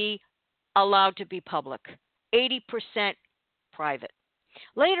 will be allowed to be public, 80% private.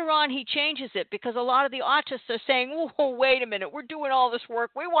 Later on, he changes it because a lot of the autists are saying, oh, wait a minute, we're doing all this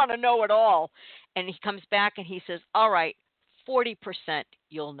work. We want to know it all. And he comes back and he says, all right, 40%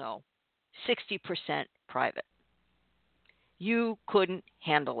 you'll know, 60% private. You couldn't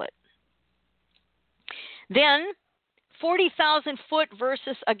handle it. Then 40,000 foot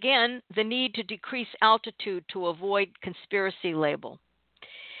versus, again, the need to decrease altitude to avoid conspiracy label.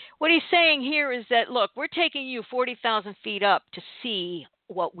 What he's saying here is that, look, we're taking you 40,000 feet up to see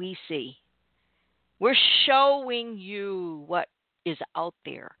what we see. We're showing you what is out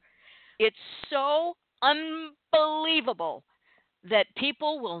there. It's so unbelievable that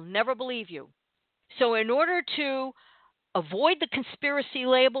people will never believe you. So in order to avoid the conspiracy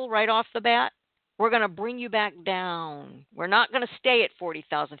label right off the bat, we're going to bring you back down. We're not going to stay at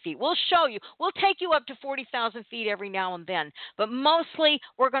 40,000 feet. We'll show you. We'll take you up to 40,000 feet every now and then. But mostly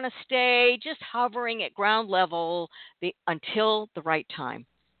we're going to stay just hovering at ground level until the right time.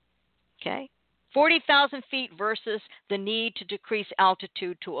 Okay? 40,000 feet versus the need to decrease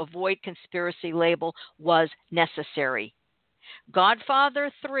altitude to avoid conspiracy label was necessary.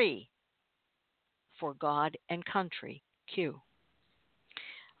 Godfather 3, for God and country, Q.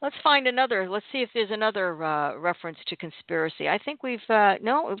 Let's find another. Let's see if there's another reference to conspiracy. I think we've got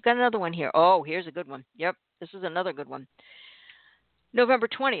another one here. Oh, here's a good one. Yep, this is another good one. November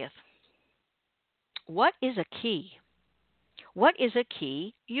 20th. What is a key? What is a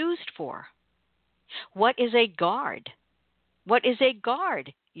key used for? What is a guard? What is a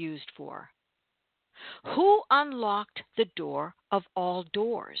guard used for? Who unlocked the door of all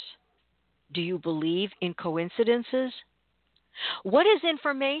doors? Do you believe in coincidences? What is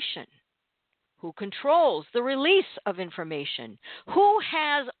information? Who controls the release of information? Who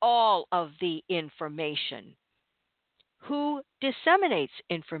has all of the information? Who disseminates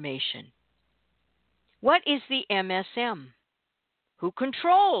information? What is the MSM? Who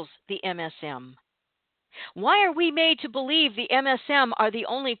controls the MSM? Why are we made to believe the MSM are the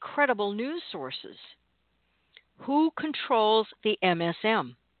only credible news sources? Who controls the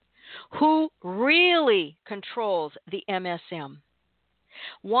MSM? Who really controls the MSM?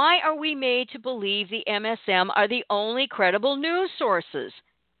 Why are we made to believe the MSM are the only credible news sources?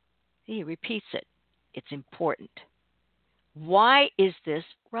 He repeats it. It's important. Why is this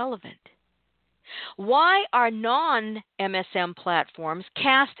relevant? Why are non-MSM platforms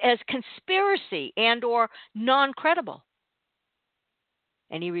cast as conspiracy and or non-credible?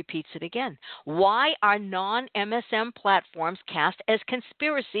 And he repeats it again. Why are non-MSM platforms cast as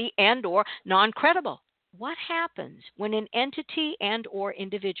conspiracy and or non-credible? What happens when an entity and or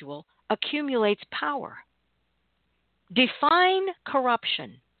individual accumulates power? Define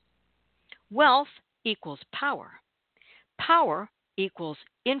corruption. Wealth equals power. Power equals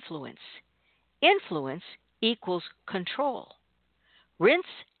influence. Influence equals control. Rinse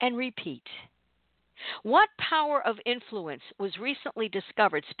and repeat. What power of influence was recently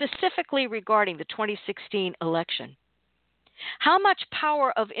discovered specifically regarding the 2016 election? How much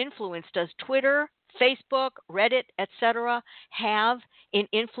power of influence does Twitter, Facebook, Reddit, etc. have in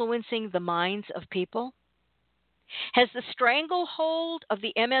influencing the minds of people? Has the stranglehold of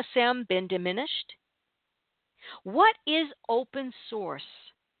the MSM been diminished? What is open source?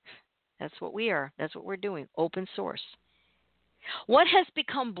 That's what we are. That's what we're doing, open source. What has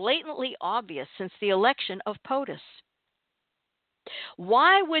become blatantly obvious since the election of POTUS?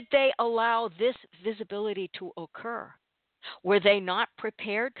 Why would they allow this visibility to occur? Were they not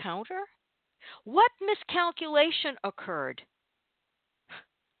prepared counter? What miscalculation occurred?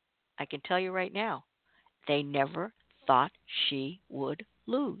 I can tell you right now, they never thought she would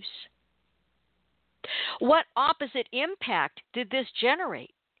lose. What opposite impact did this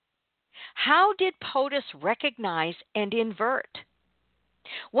generate? How did POTUS recognize and invert?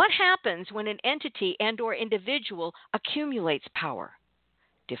 What happens when an entity and/or individual accumulates power?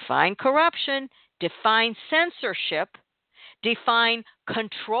 Define corruption, define censorship, define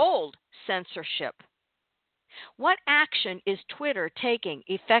controlled censorship. What action is Twitter taking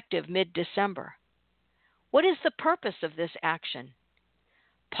effective mid-December? What is the purpose of this action?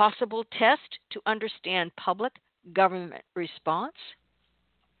 Possible test to understand public government response?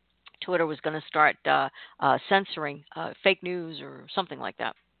 Twitter was going to start censoring fake news or something like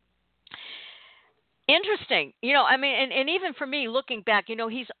that. Interesting. And even for me, looking back,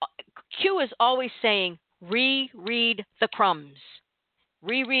 Q is always saying, reread the crumbs.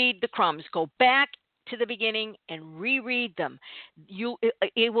 Reread the crumbs. Go back to the beginning and reread them.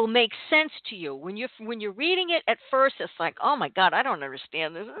 It will make sense to you. When you're reading it at first, it's like, oh my God, I don't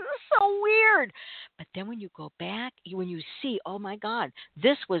understand this. This is so weird. But then when you go back, when you see, oh my God,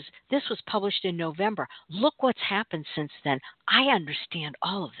 this was published in November. Look what's happened since then. I understand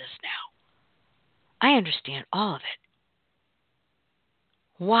all of this now. I understand all of it.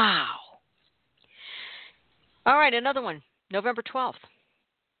 Wow. All right, another one, November 12th.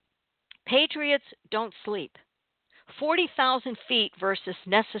 Patriots don't sleep. 40,000 feet versus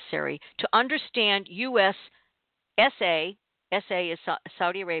necessary to understand U.S. SA is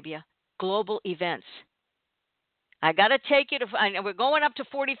Saudi Arabia, global events. I got to take you to, we're going up to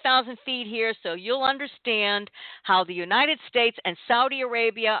 40,000 feet here, so you'll understand how the United States and Saudi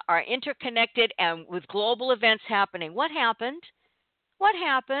Arabia are interconnected and with global events happening. What happened? What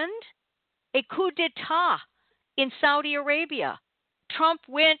happened? A coup d'etat in Saudi Arabia. Trump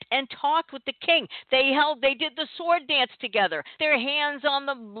went and talked with the king. They did the sword dance together, their hands on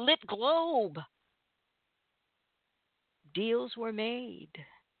the lit globe. Deals were made.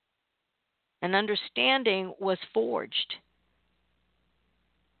 An understanding was forged.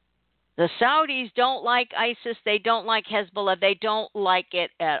 The Saudis don't like ISIS. They don't like Hezbollah. They don't like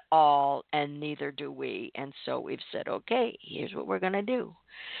it at all, and neither do we. And so we've said, okay, here's what we're going to do.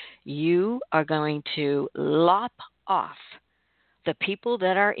 You are going to lop off the people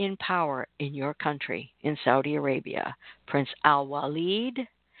that are in power in your country, in Saudi Arabia, Prince Al-Walid,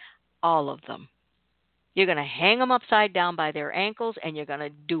 all of them. You're going to hang them upside down by their ankles, and you're going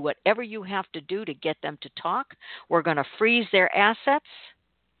to do whatever you have to do to get them to talk. We're going to freeze their assets.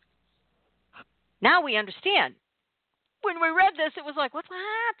 Now we understand. When we read this, it was like, what?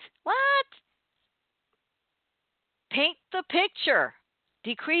 Paint the picture.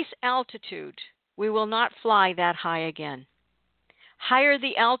 Decrease altitude. We will not fly that high again. Higher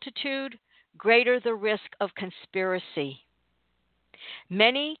the altitude, greater the risk of conspiracy.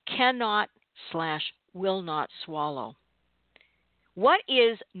 Many cannot / will not swallow. What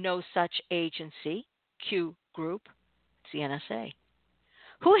is no such agency? Q group. It's the NSA.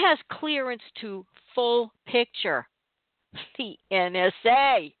 Who has clearance to full picture? The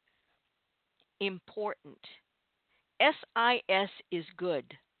NSA. Important. SIS is good.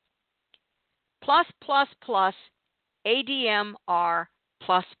 Plus, ADMR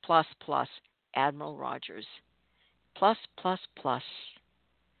 +++, Admiral Rogers. Plus.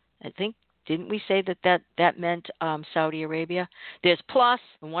 I think, didn't we say that meant Saudi Arabia? There's plus,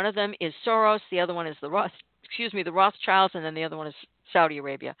 and one of them is Soros, the other one is the Rothschilds, and then the other one is Saudi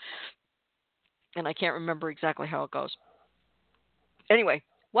Arabia. And I can't remember exactly how it goes. Anyway,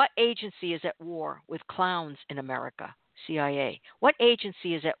 what agency is at war with clowns in America? CIA. What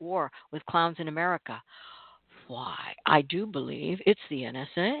agency is at war with clowns in America? Why, I do believe it's the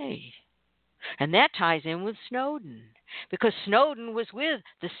NSA. And that ties in with Snowden, because Snowden was with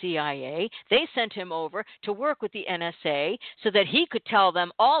the CIA. They sent him over to work with the NSA so that he could tell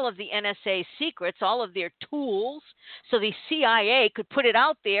them all of the NSA's secrets, all of their tools, so the CIA could put it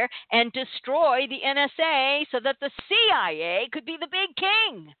out there and destroy the NSA so that the CIA could be the big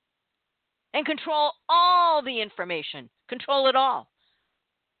king and control all the information, control it all.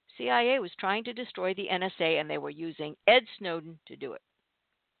 CIA was trying to destroy the NSA, and they were using Ed Snowden to do it.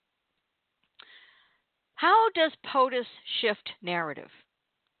 How does POTUS shift narrative?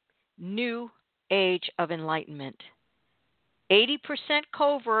 New age of enlightenment. 80%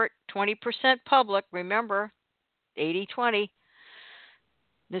 covert, 20% public. Remember, 80-20.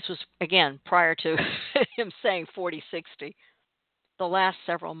 This was, again, prior to him saying 40-60. The last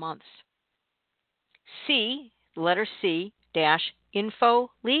several months. C, letter C, dash,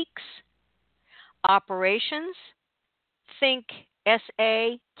 info leaks. Operations, think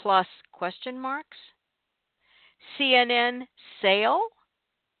SA plus question marks. CNN sale.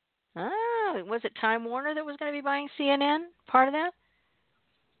 Was it Time Warner that was going to be buying CNN? Part of that?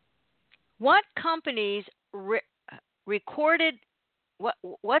 What companies recorded,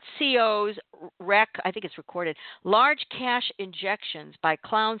 what COs I think it's recorded, large cash injections by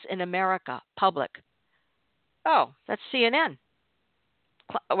clowns in America, public? Oh, that's CNN.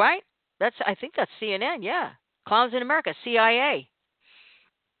 Right? I think that's CNN, yeah. Clowns in America, CIA.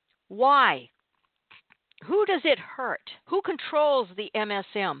 Why? Who does it hurt? Who controls the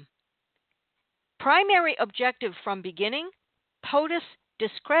MSM? Primary objective from beginning, POTUS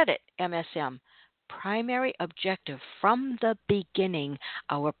discredit MSM. Primary objective from the beginning,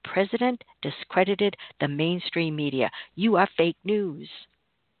 our president discredited the mainstream media. You are fake news.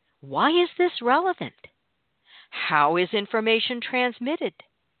 Why is this relevant? How is information transmitted?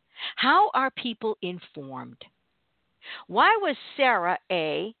 How are people informed? Why was Sarah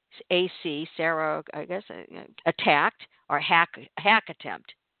Sarah, I guess, attacked or hack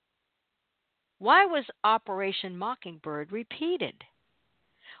attempt? Why was Operation Mockingbird repeated?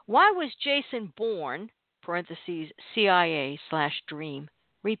 Why was Jason Bourne, parentheses, CIA/Dream,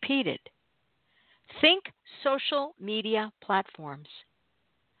 repeated? Think social media platforms.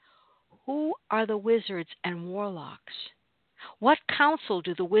 Who are the wizards and warlocks? What council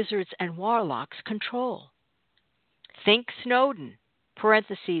do the wizards and warlocks control? Think Snowden,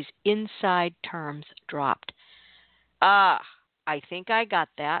 parentheses, inside terms dropped. I think I got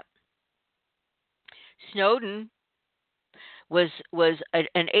that. Snowden was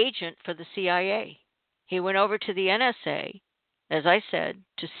an agent for the CIA. He went over to the NSA, as I said,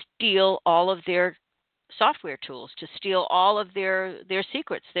 to steal all of their software tools, to steal all of their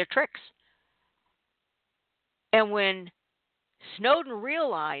secrets, their tricks. And when Snowden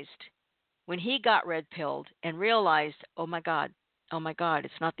realized, when he got red-pilled and realized, oh my God,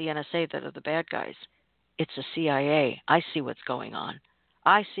 it's not the NSA that are the bad guys. It's the CIA. I see what's going on.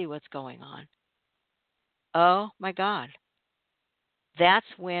 Oh my God. That's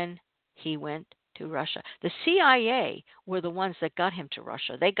when he went to Russia. The CIA were the ones that got him to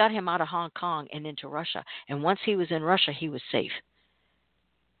Russia. They got him out of Hong Kong and into Russia. And once he was in Russia, he was safe.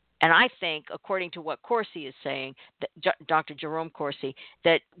 And I think, according to what Corsi is saying, that Dr. Jerome Corsi,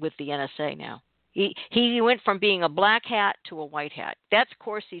 that with the NSA now, he went from being a black hat to a white hat. That's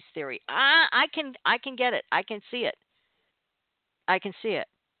Corsi's theory. I can get it. I can see it.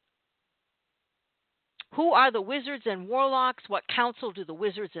 Who are the wizards and warlocks? What council do the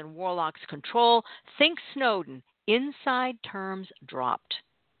wizards and warlocks control? Think Snowden. Inside terms dropped.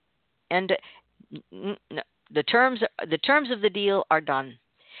 And the terms of the deal are done.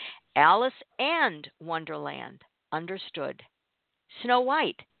 Alice and Wonderland, understood. Snow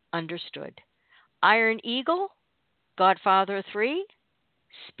White, understood. Iron Eagle, Godfather 3,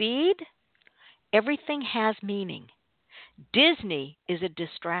 Speed, everything has meaning. Disney is a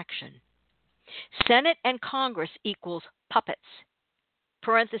distraction. Senate and Congress equals puppets.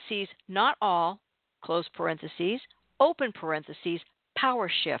 Parentheses, not all, close parentheses, open parentheses, power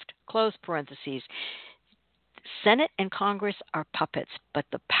shift, close parentheses. Senate and Congress are puppets, but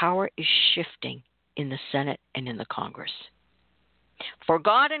the power is shifting in the Senate and in the Congress. For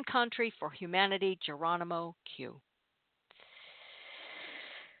God and country, for humanity, Geronimo Q.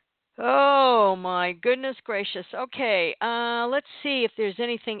 Oh, my goodness gracious. Okay, let's see if there's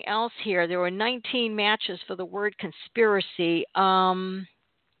anything else here. There were 19 matches for the word conspiracy. Well,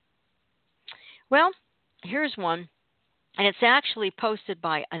 here's one, and it's actually posted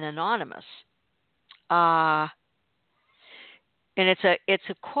by an anonymous. And it's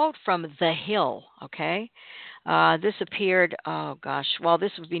a quote from The Hill, okay? This appeared,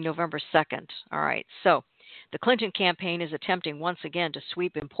 this would be November 2nd. All right, so the Clinton campaign is attempting once again to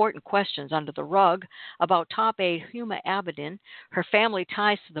sweep important questions under the rug about top aide Huma Abedin, her family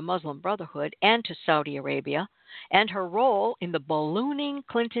ties to the Muslim Brotherhood and to Saudi Arabia, and her role in the ballooning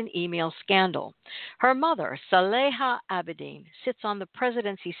Clinton email scandal. Her mother, Saleha Abedin, sits on the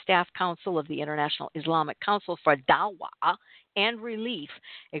presidency staff council of the International Islamic Council for Dawah and Relief,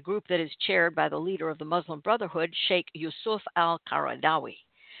 a group that is chaired by the leader of the Muslim Brotherhood, Sheikh Yusuf al-Qaradawi.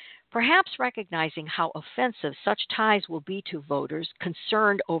 Perhaps recognizing how offensive such ties will be to voters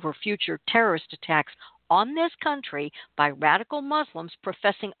concerned over future terrorist attacks on this country by radical Muslims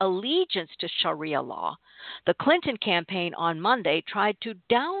professing allegiance to Sharia law, the Clinton campaign on Monday tried to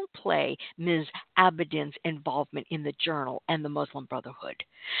downplay Ms. Abedin's involvement in the Journal and the Muslim Brotherhood.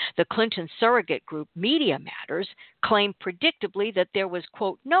 The Clinton surrogate group Media Matters claimed predictably that there was,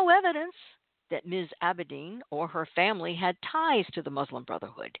 quote, no evidence that Ms. Abedin or her family had ties to the Muslim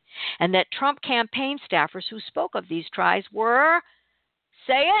Brotherhood, and that Trump campaign staffers who spoke of these ties were,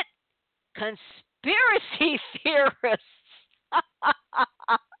 say it, conspiracy theorists.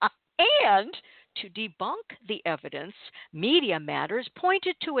 And to debunk the evidence, Media Matters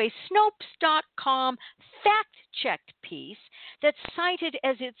pointed to a Snopes.com fact-checked piece that cited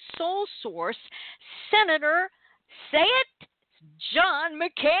as its sole source Senator, say it, John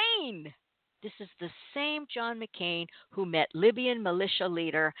McCain. This is the same John McCain who met Libyan militia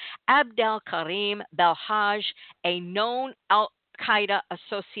leader Abdel Karim Belhaj, a known al-Qaeda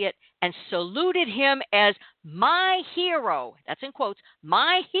associate, and saluted him as my hero, that's in quotes,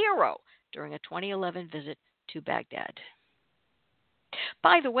 my hero, during a 2011 visit to Baghdad.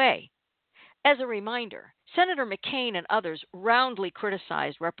 By the way, as a reminder, Senator McCain and others roundly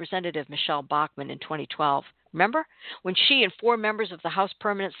criticized Representative Michelle Bachmann in 2012. Remember? When she and 4 members of the House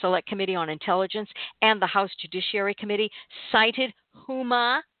Permanent Select Committee on Intelligence and the House Judiciary Committee cited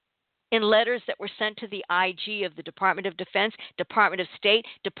Huma in letters that were sent to the IG of the Department of Defense, Department of State,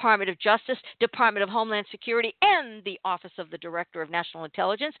 Department of Justice, Department of Homeland Security, and the Office of the Director of National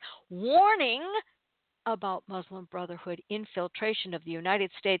Intelligence, warning about Muslim Brotherhood infiltration of the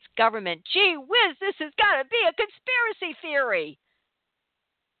United States government. Gee whiz, this has got to be a conspiracy theory.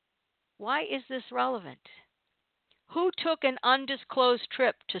 Why is this relevant? Who took an undisclosed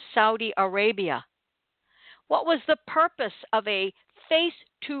trip to Saudi Arabia? What was the purpose of a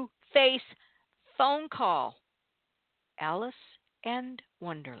face-to-face phone call? Alice and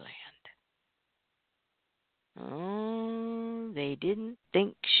Wonderland. Oh, they didn't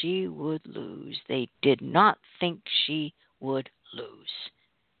think she would lose. They did not think she would lose.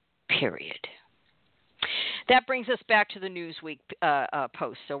 Period. That brings us back to the Newsweek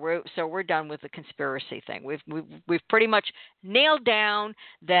post. So we're done with the conspiracy thing. We've pretty much nailed down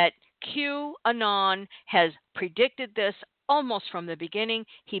that QAnon has predicted this almost from the beginning.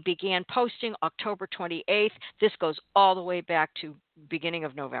 He began posting October 28th. This goes all the way back to beginning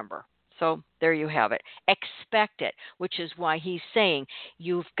of November. So there you have it. Expect it, which is why he's saying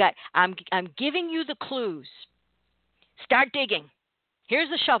I'm giving you the clues. Start digging. Here's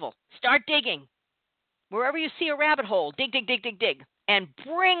the shovel. Start digging. Wherever you see a rabbit hole, dig, dig, dig, dig, dig, and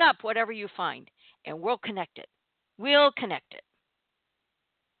bring up whatever you find, and we'll connect it. We'll connect it.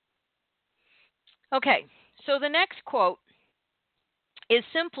 Okay, so the next quote is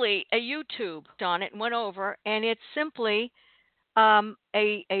simply a YouTube on it and went over, and it's simply a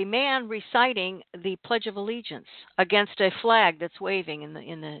man reciting the Pledge of Allegiance against a flag that's waving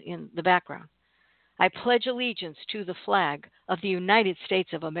in the background. I pledge allegiance to the flag of the United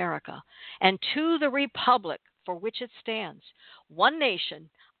States of America and to the republic for which it stands, one nation,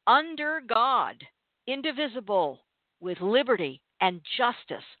 under God, indivisible, with liberty and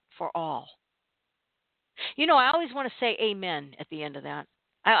justice for all. You know, I always want to say amen at the end of that.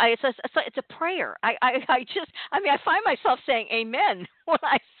 It's a prayer. I find myself saying amen when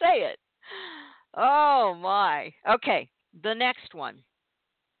I say it. Oh, my. Okay, the next one.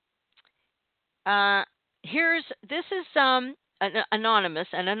 This is anonymous,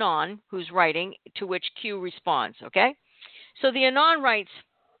 an anon who's writing, to which Q responds, okay? So the anon writes,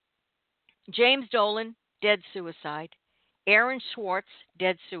 James Dolan, dead suicide. Aaron Swartz,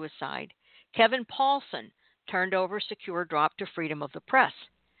 dead suicide. Kevin Paulson, turned over secure drop to freedom of the press.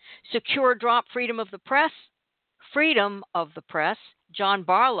 Secure drop freedom of the press. Freedom of the press. John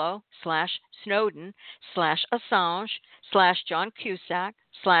Barlow / Snowden / Assange / John Cusack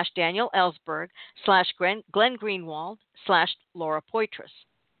 / Daniel Ellsberg / Glenn Greenwald / Laura Poitras.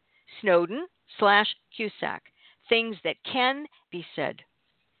 Snowden / Cusack. Things that can be said.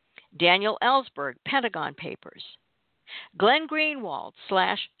 Daniel Ellsberg, Pentagon Papers. Glenn Greenwald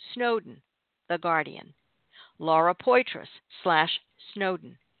 / Snowden, The Guardian. Laura Poitras /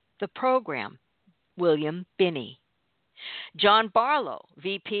 Snowden, The Program, William Binney. John Barlow,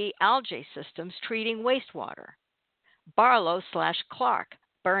 VP Algae Systems Treating Wastewater. Barlow / Clark,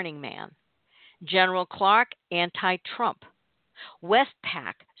 Burning Man. General Clark, Anti-Trump.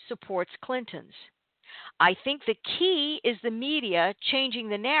 Westpac supports Clintons. I think the key is the media changing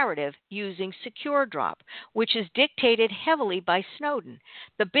the narrative using Secure Drop, which is dictated heavily by Snowden.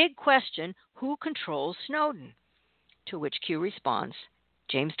 The big question, who controls Snowden? To which Q responds,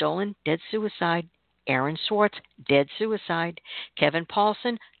 James Dolan, dead suicide. Aaron Swartz, dead suicide. Kevin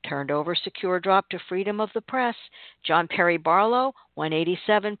Paulson, turned over secure drop to freedom of the press. John Perry Barlow,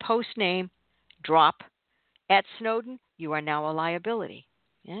 187 post name, drop. At Snowden, you are now a liability.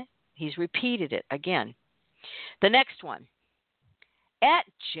 Yeah? He's repeated it again. The next one, at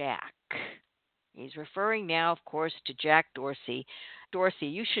Jack. He's referring now, of course, to Jack Dorsey.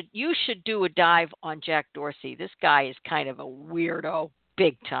 Dorsey, you should do a dive on Jack Dorsey. This guy is kind of a weirdo,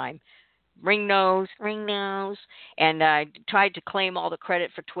 big time. Ring nose. And I tried to claim all the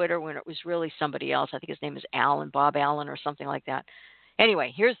credit for Twitter when it was really somebody else. I think his name is Bob Allen or something like that.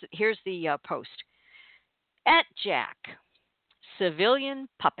 Anyway, here's the post. At Jack, civilian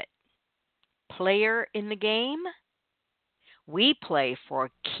puppet, player in the game. We play for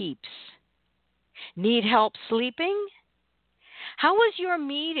keeps. Need help sleeping? How was your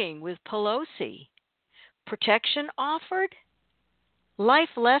meeting with Pelosi? Protection offered? Life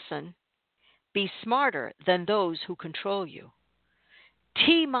lesson. Be smarter than those who control you.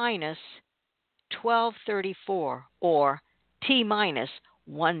 T-minus 1234 or T-minus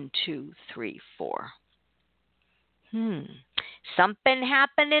 1234. Something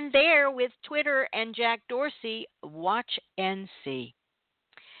happening there with Twitter and Jack Dorsey. Watch and see.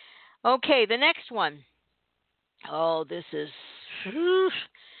 Okay, the next one. Oh, this is...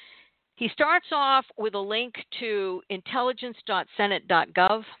 He starts off with a link to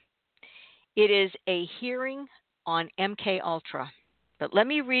intelligence.senate.gov. It is a hearing on MK Ultra. But let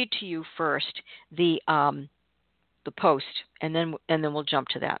me read to you first the post, and then we'll jump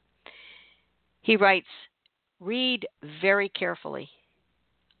to that. He writes, read very carefully.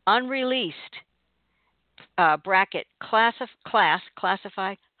 Unreleased, bracket,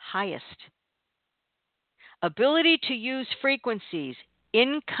 classify, highest. Ability to use frequencies,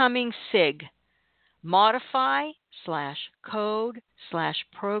 incoming SIG, modify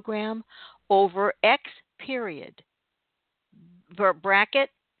 /code/program over X period, bracket,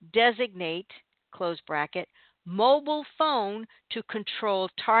 designate, close bracket, mobile phone to control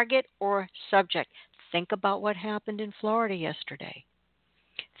target or subject. Think about what happened in Florida yesterday.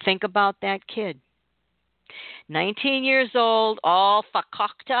 Think about that kid. 19 years old, all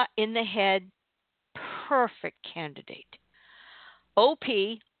fakakta in the head, perfect candidate. OP,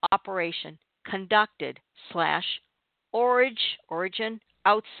 operation, conducted / origin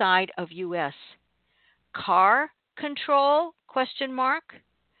outside of U.S. Car control, ?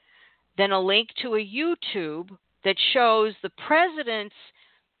 Then a link to a YouTube that shows the president's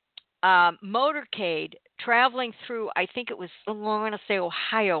motorcade traveling through, I think it was, I want to say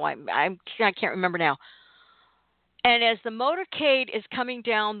Ohio. I can't remember now. And as the motorcade is coming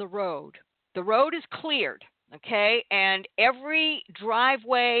down the road is cleared, okay? And every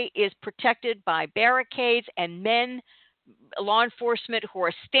driveway is protected by barricades and men, law enforcement, who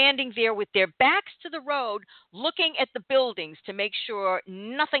are standing there with their backs to the road looking at the buildings to make sure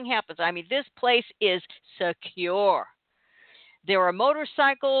nothing happens. I mean, this place is secure. There are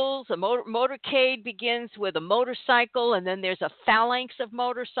motorcycles. A motorcade begins with a motorcycle, and then there's a phalanx of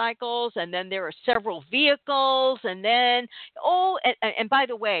motorcycles, and then there are several vehicles, and then, and by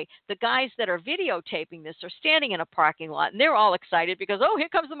the way, the guys that are videotaping this are standing in a parking lot, and they're all excited because, here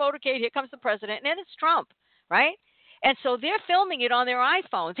comes the motorcade, here comes the president, and then it's Trump, right? And so they're filming it on their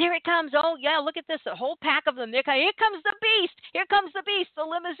iPhones. Here it comes. Oh, yeah, look at this. A whole pack of them. Here comes the beast. Here comes the beast, the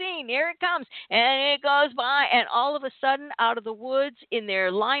limousine. Here it comes. And it goes by. And all of a sudden, out of the woods, in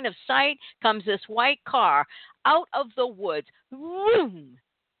their line of sight, comes this white car out of the woods. Vroom!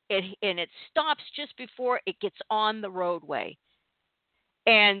 And it stops just before it gets on the roadway.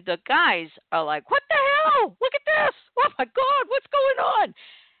 And the guys are like, what the hell? Look at this. Oh, my God, what's going on?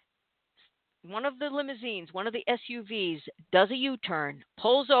 One of the limousines, one of the SUVs, does a U-turn,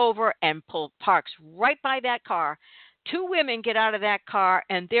 pulls over, and parks right by that car. Two women get out of that car,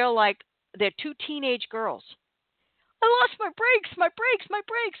 and they're two teenage girls. I lost my brakes.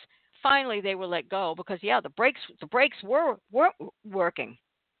 Finally, they were let go because, the brakes were working.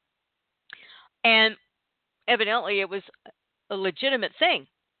 And evidently, it was a legitimate thing.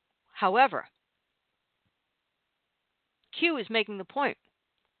 However, Q is making the point.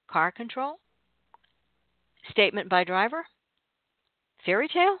 Car control? Statement by driver? Fairy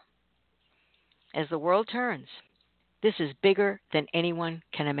tale? As the world turns, this is bigger than anyone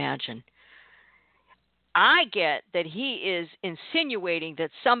can imagine. I get that he is insinuating that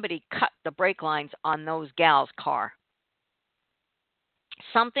somebody cut the brake lines on those gals' car.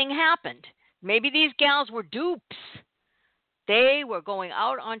 Something happened. Maybe these gals were dupes. They were going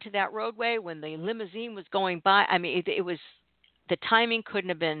out onto that roadway when the limousine was going by. I mean, it was, the timing couldn't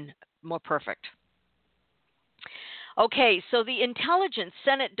have been more perfect. Okay, so the intelligence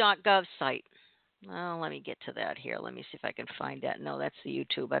Senate.gov site. Oh, let me get to that here. Let me see if I can find that. No, that's the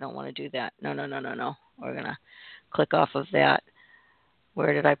YouTube. I don't want to do that. No. We're going to click off of that.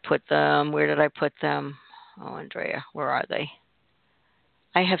 Where did I put them? Oh, Andrea, where are they?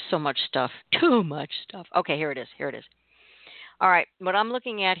 I have so much stuff. Too much stuff. Okay, here it is. All right, what I'm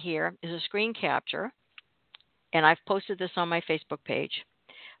looking at here is a screen capture, and I've posted this on my Facebook page.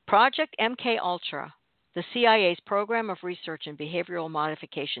 Project MK Ultra, the CIA's Program of Research in Behavioral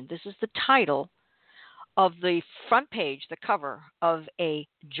Modification. This is the title of the front page, the cover of a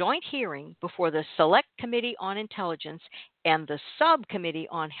joint hearing before the Select Committee on Intelligence and the Subcommittee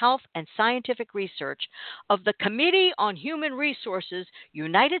on Health and Scientific Research of the Committee on Human Resources,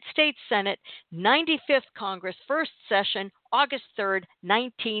 United States Senate, 95th Congress, First Session, August 3rd,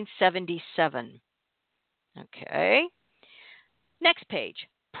 1977. Okay. Next page.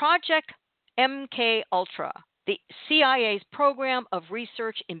 Project MK Ultra, the CIA's Program of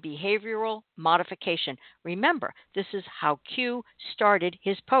Research in Behavioral Modification. Remember, this is how Q started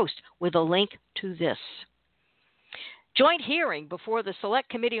his post, with a link to this. Joint hearing before the Select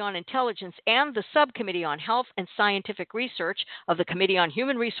Committee on Intelligence and the Subcommittee on Health and Scientific Research of the Committee on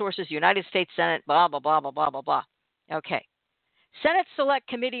Human Resources, United States Senate, blah, blah, blah, blah, blah, blah, blah. Okay. Senate Select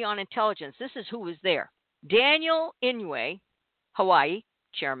Committee on Intelligence. This is who was there. Daniel Inouye, Hawaii,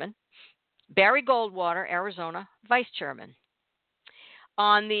 chairman. Barry Goldwater, Arizona, vice chairman.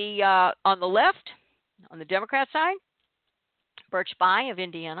 On the left, on the Democrat side, Birch Bayh of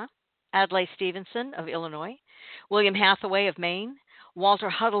Indiana, Adlai Stevenson of Illinois, William Hathaway of Maine, Walter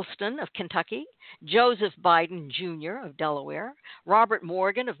Huddleston of Kentucky, Joseph Biden Jr. of Delaware, Robert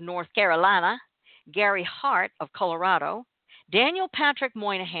Morgan of North Carolina, Gary Hart of Colorado, Daniel Patrick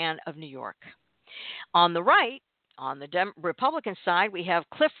Moynihan of New York. On the right, on the Republican side, we have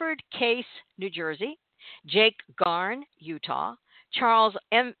Clifford Case, New Jersey, Jake Garn, Utah, Charles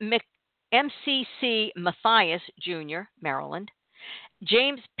M.C.C. Mathias Jr., Maryland,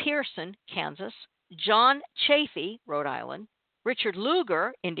 James Pearson, Kansas, John Chafee, Rhode Island, Richard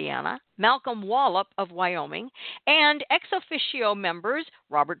Lugar, Indiana, Malcolm Wallop of Wyoming, and ex officio members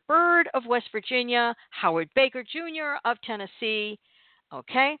Robert Byrd of West Virginia, Howard Baker Jr. of Tennessee.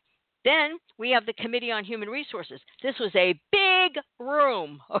 Okay. Then we have the Committee on Human Resources. This was a big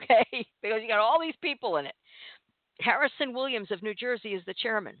room, okay, because you got all these people in it. Harrison Williams of New Jersey is the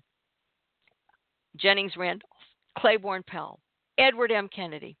chairman. Jennings Randolph, Claiborne Pell, Edward M.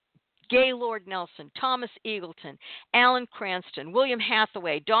 Kennedy, Gaylord Nelson, Thomas Eagleton, Alan Cranston, William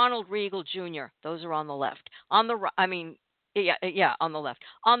Hathaway, Donald Regal Jr. Those are on the left. On the on the left.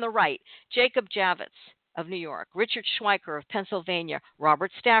 On the right, Jacob Javits of New York, Richard Schweiker of Pennsylvania,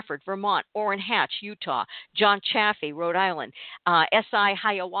 Robert Stafford, Vermont, Orrin Hatch, Utah, John Chafee, Rhode Island, S.I.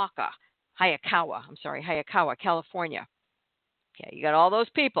 Hayakawa, California. Okay, you got all those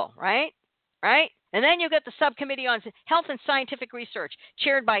people, right? Right? And then you got the Subcommittee on Health and Scientific Research,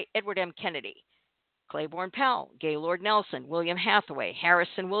 chaired by Edward M. Kennedy, Claiborne Pell, Gaylord Nelson, William Hathaway,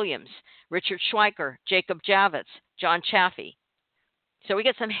 Harrison Williams, Richard Schweiker, Jacob Javits, John Chafee. So we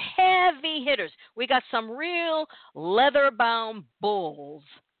got some heavy hitters. We got some real leather-bound bulls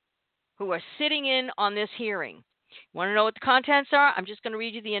who are sitting in on this hearing. Want to know what the contents are? I'm just going to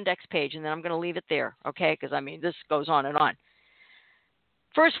read you the index page, and then I'm going to leave it there, okay? Because, this goes on and on.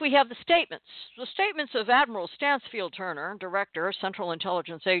 First, we have the statements. The statements of Admiral Stansfield Turner, Director, Central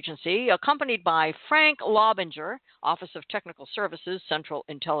Intelligence Agency, accompanied by Frank Lobinger, Office of Technical Services, Central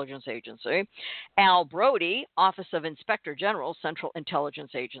Intelligence Agency, Al Brody, Office of Inspector General, Central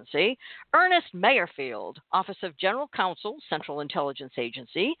Intelligence Agency, Ernest Mayerfield, Office of General Counsel, Central Intelligence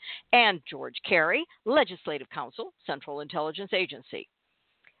Agency, and George Carey, Legislative Counsel, Central Intelligence Agency.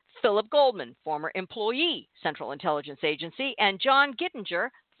 Philip Goldman, former employee, Central Intelligence Agency, and John Gittinger,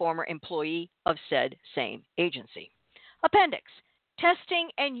 former employee of said same agency. Appendix: Testing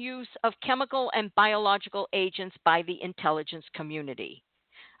and use of chemical and biological agents by the intelligence community.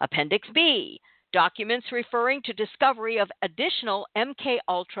 Appendix B: Documents referring to discovery of additional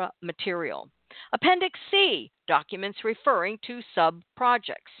MK-Ultra material. Appendix C: Documents referring to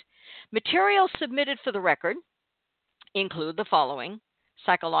sub-projects. Materials submitted for the record include the following: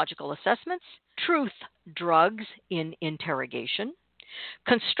 psychological assessments, truth drugs in interrogation,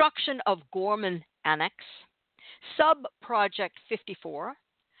 construction of Gorman Annex, Sub-Project 54,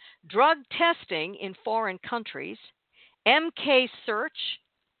 drug testing in foreign countries, MK search,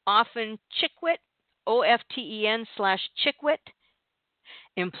 often Chickwit, OFTEN/Chickwit,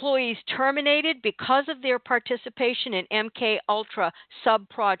 employees terminated because of their participation in MK Ultra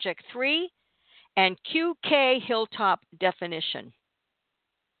Sub-Project 3, and QK Hilltop definition.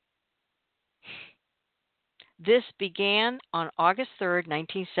 This began on August 3rd,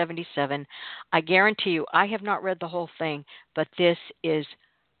 1977. I guarantee you, I have not read the whole thing, but this is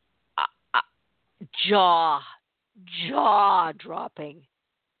jaw-dropping.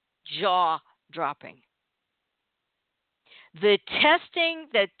 Jaw-dropping. The testing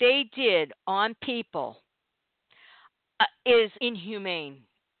that they did on people is inhumane.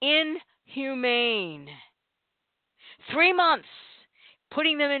 Inhumane. 3 months,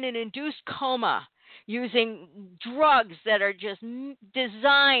 putting them in an induced coma, using drugs that are just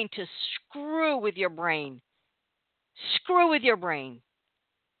designed to screw with your brain. Screw with your brain.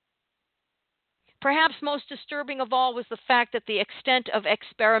 Perhaps most disturbing of all was the fact that the extent of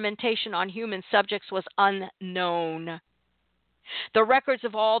experimentation on human subjects was unknown. The records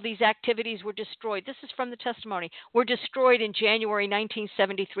of all these activities were destroyed. This is from the testimony. Were destroyed in January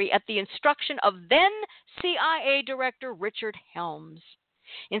 1973 at the instruction of then CIA Director Richard Helms.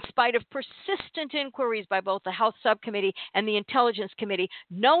 In spite of persistent inquiries by both the Health Subcommittee and the Intelligence Committee,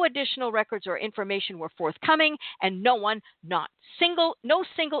 no additional records or information were forthcoming, and no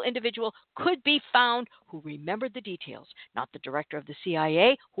single individual could be found who remembered the details. Not the director of the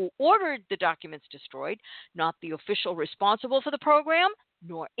CIA, who ordered the documents destroyed, not the official responsible for the program,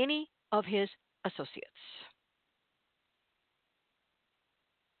 nor any of his associates.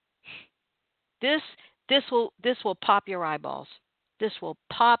 This will pop your eyeballs. This will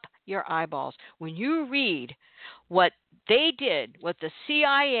pop your eyeballs. When you read what they did, what the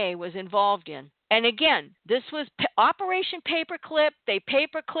CIA was involved in, and again, this was Operation Paperclip. They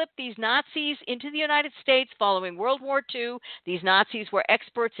paperclipped these Nazis into the United States following World War II. These Nazis were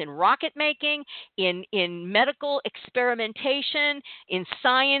experts in rocket making, in medical experimentation, in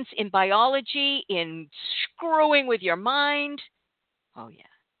science, in biology, in screwing with your mind. Oh, yeah.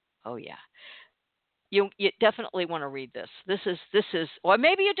 Oh, yeah. You definitely want to read this. This is, or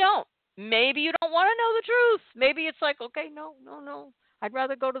maybe you don't. Maybe you don't want to know the truth. Maybe it's like, okay, no. I'd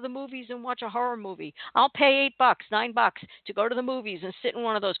rather go to the movies and watch a horror movie. I'll pay $8, $9 to go to the movies and sit in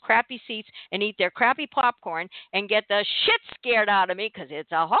one of those crappy seats and eat their crappy popcorn and get the shit scared out of me because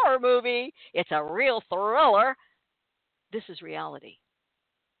it's a horror movie. It's a real thriller. This is reality.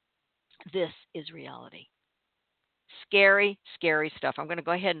 This is reality. Scary, scary stuff. I'm going to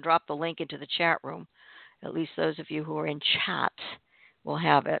go ahead and drop the link into the chat room. At least those of you who are in chat will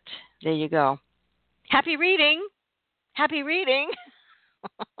have it. There you go. Happy reading. Happy reading.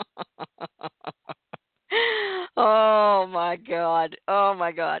 Oh my God. Oh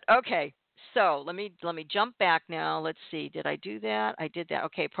my God. Okay. So let me jump back now. Let's see. Did I do that? I did that.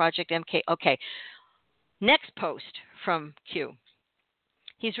 Okay. Project MK. Okay. Next post from Q.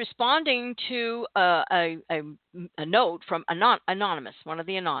 He's responding to a note from Anonymous, one of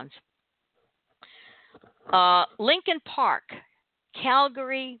the Anons. Lincoln Park,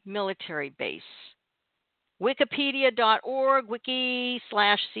 Calgary Military Base. Wikipedia.org,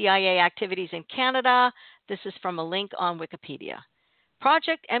 wiki/CIA activities in Canada. This is from a link on Wikipedia.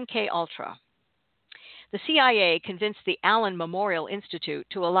 Project MK Ultra. The CIA convinced the Allen Memorial Institute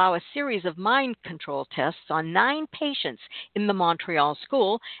to allow a series of mind control tests on 9 patients in the Montreal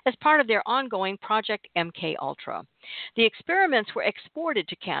school as part of their ongoing Project MK Ultra. The experiments were exported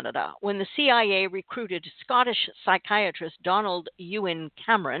to Canada when the CIA recruited Scottish psychiatrist Donald Ewan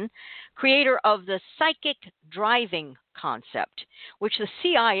Cameron, creator of the psychic driving concept, which the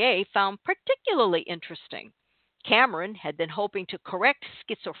CIA found particularly interesting. Cameron had been hoping to correct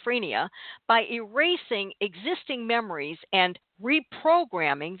schizophrenia by erasing existing memories and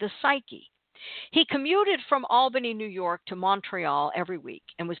reprogramming the psyche. He commuted from Albany, New York to Montreal every week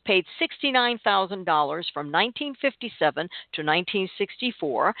and was paid $69,000 from 1957 to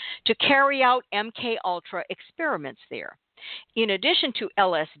 1964 to carry out MK Ultra experiments there. In addition to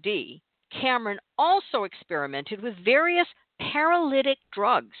LSD, Cameron also experimented with various paralytic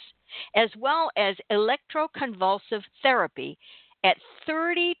drugs, as well as electroconvulsive therapy at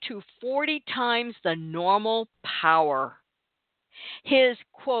 30 to 40 times the normal power. His,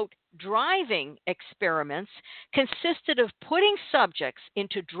 quote, driving experiments consisted of putting subjects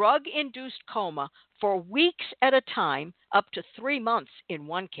into drug-induced coma for weeks at a time, up to 3 months in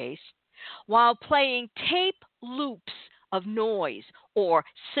one case, while playing tape loops of noise or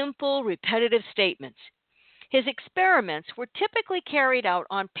simple repetitive statements. His experiments were typically carried out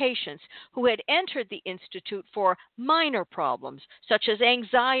on patients who had entered the Institute for minor problems, such as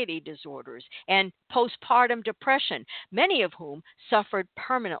anxiety disorders and postpartum depression, many of whom suffered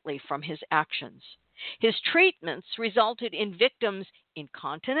permanently from his actions. His treatments resulted in victims'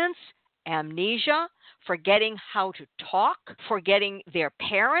 incontinence, amnesia, forgetting how to talk, forgetting their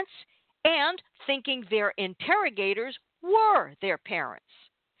parents, and thinking their interrogators were their parents.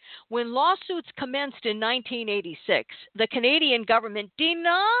 When lawsuits commenced in 1986, the Canadian government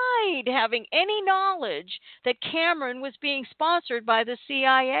denied having any knowledge that Cameron was being sponsored by the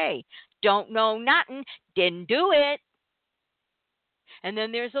CIA. Don't know nothing, didn't do it. And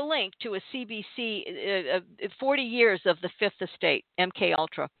then there's a link to a CBC, 40 years of the Fifth Estate, MK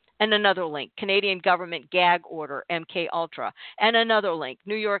Ultra. And another link, Canadian government gag order, MK Ultra. And another link,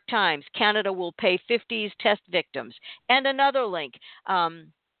 New York Times, Canada will pay 50s test victims. And another link,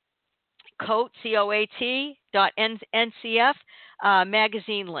 COAT.NCF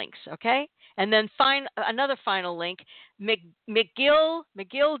magazine links, okay? And then another final link,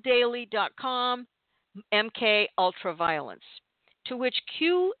 McGillDaily.com, MK Ultra violence. To which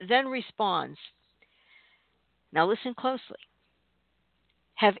Q then responds, now listen closely.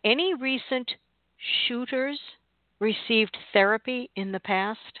 Have any recent shooters received therapy in the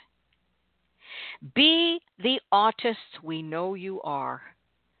past? Be the autists we know you are.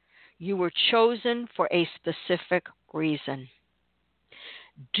 You were chosen for a specific reason.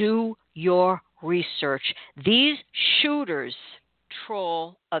 Do your research. These shooters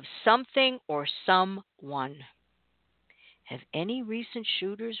troll of something or someone. Have any recent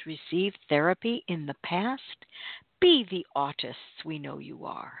shooters received therapy in the past? Be the autists we know you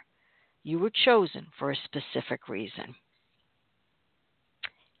are. You were chosen for a specific reason.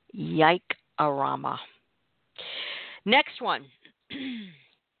 Yike-a-rama. Next one.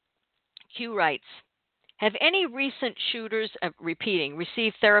 Q writes, have any recent shooters,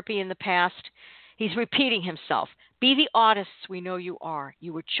 received therapy in the past? He's repeating himself. Be the autists we know you are.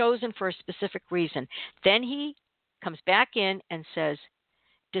 You were chosen for a specific reason. Then he comes back in and says,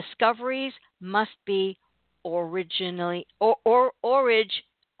 discoveries must be original,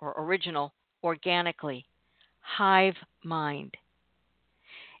 organically, hive mind.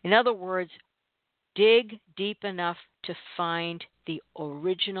 In other words, dig deep enough to find the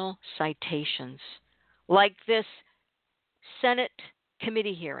original citations, like this Senate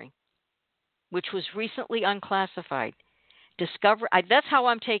committee hearing, which was recently unclassified. That's how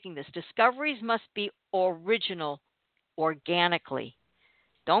I'm taking this. Discoveries must be original, organically.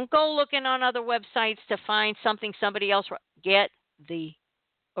 Don't go looking on other websites to find something somebody else wrote. Get the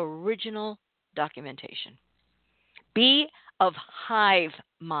original documentation. Be of hive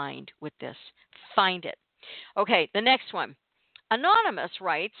mind with this. Find it. Okay, the next one. Anonymous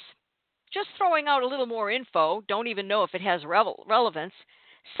writes, just throwing out a little more info, don't even know if it has relevance.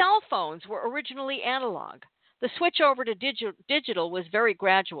 Cell phones were originally analog. The switch over to digital was very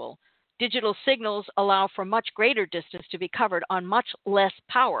gradual. Digital signals allow for much greater distance to be covered on much less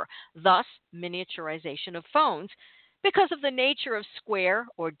power, thus miniaturization of phones because of the nature of square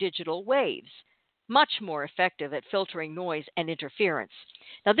or digital waves, much more effective at filtering noise and interference.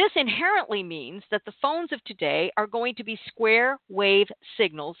 Now, this inherently means that the phones of today are going to be square wave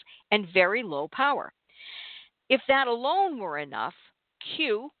signals and very low power. If that alone were enough,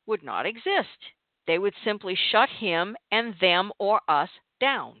 Q would not exist. They would simply shut him and them or us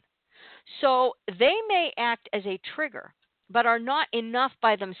down. So they may act as a trigger, but are not enough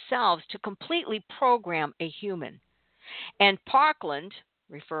by themselves to completely program a human. And Parkland,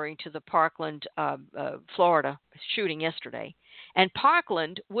 referring to the Parkland, Florida shooting yesterday, and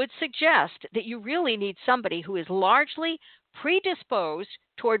Parkland would suggest that you really need somebody who is largely predisposed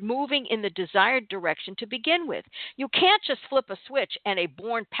toward moving in the desired direction to begin with. You can't just flip a switch and a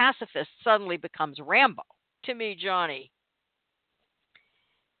born pacifist suddenly becomes Rambo. To me, Johnny.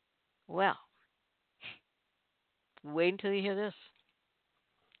 Well, wait until you hear this.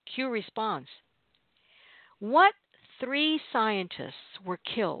 Q responds, what 3 scientists were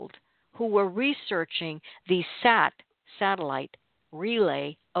killed who were researching the satellite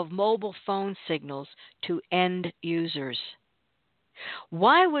relay of mobile phone signals to end users?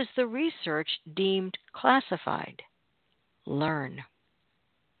 Why was the research deemed classified? Learn.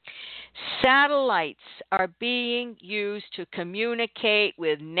 Satellites are being used to communicate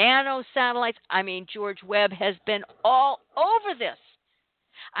with nanosatellites. I mean, George Webb has been all over this.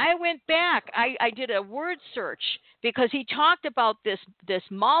 I went back. I did a word search because he talked about this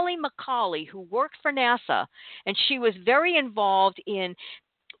Molly McCauley who worked for NASA, and she was very involved in,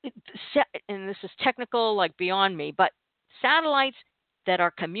 and this is technical, like beyond me, but satellites that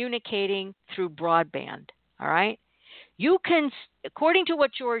are communicating through broadband, all right? You can, according to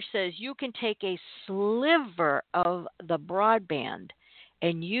what George says, you can take a sliver of the broadband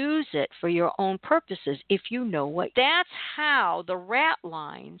and use it for your own purposes if you know what. That's how the rat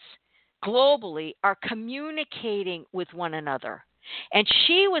lines globally are communicating with one another. And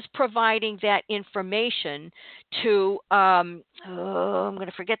she was providing that information to, I'm going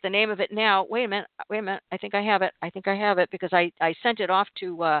to forget the name of it now. Wait a minute. I think I have it because I sent it off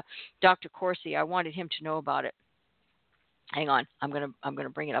to Dr. Corsi. I wanted him to know about it. Hang on. I'm going to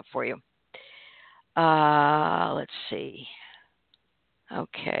bring it up for you. Let's see.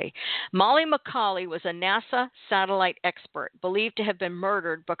 Okay. Molly McCauley was a NASA satellite expert believed to have been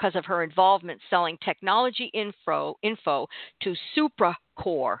murdered because of her involvement selling technology info to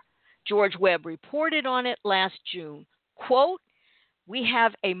SupraCorps. George Webb reported on it last June. Quote, "We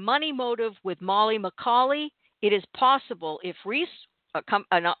have a money motive with Molly McCauley. It is possible if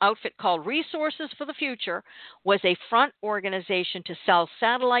an outfit called Resources for the Future was a front organization to sell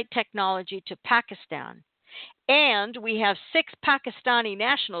satellite technology to Pakistan. And we have 6 Pakistani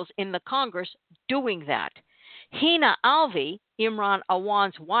nationals in the Congress doing that. Hina Alvi, Imran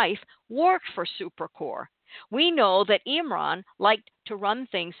Awan's wife, worked for SupraCorps. We know that Imran liked to run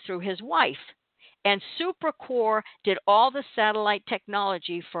things through his wife. And SupraCorps did all the satellite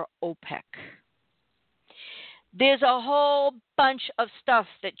technology for OPEC." There's a whole bunch of stuff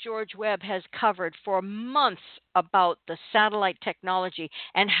that George Webb has covered for months about the satellite technology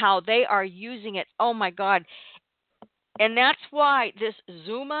and how they are using it. Oh, my God. And that's why this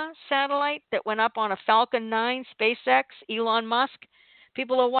Zuma satellite that went up on a Falcon 9, SpaceX, Elon Musk,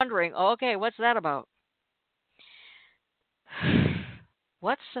 people are wondering, okay, what's that about?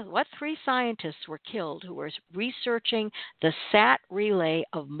 What 3 scientists were killed who were researching the SAT relay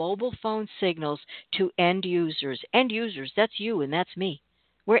of mobile phone signals to end users? End users, that's you and that's me.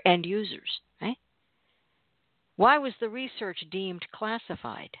 We're end users, right? Why was the research deemed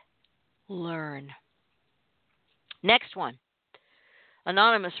classified? Learn. Next one.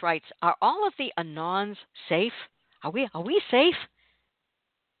 Anonymous writes, "Are all of the Anons safe? Are we safe?"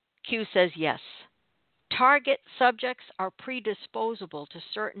 Q says yes. Target subjects are predisposable to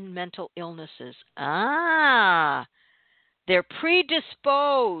certain mental illnesses. They're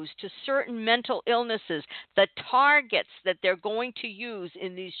predisposed to certain mental illnesses, the targets that they're going to use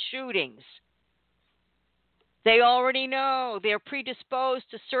in these shootings. They already know they're predisposed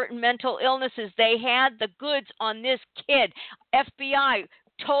to certain mental illnesses. They had the goods on this kid. FBI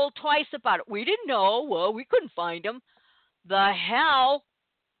told twice about it. We didn't know. Well, we couldn't find him. The hell?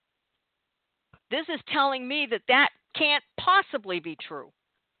 This is telling me that can't possibly be true.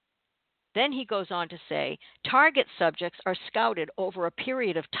 Then he goes on to say, target subjects are scouted over a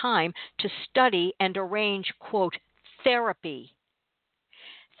period of time to study and arrange, quote, therapy.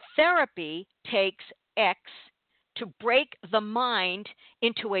 Therapy takes X to break the mind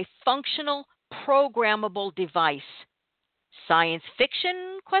into a functional, programmable device. Science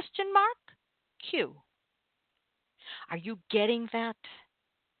fiction, question mark? Q. Are you getting that?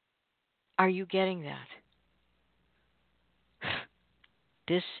 Are you getting that?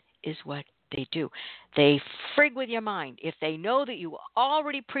 This is what they do. They frig with your mind. If they know that you are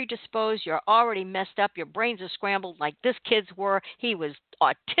already predisposed, you're already messed up, your brains are scrambled like this kid's were. He was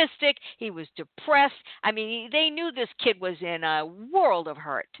autistic. He was depressed. I mean, they knew this kid was in a world of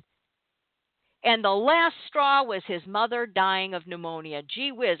hurt. And the last straw was his mother dying of pneumonia.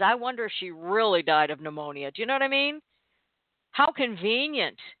 Gee whiz, I wonder if she really died of pneumonia. Do you know what I mean? How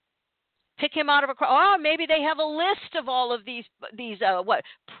convenient. Pick him out of a crowd. Oh, maybe they have a list of all of these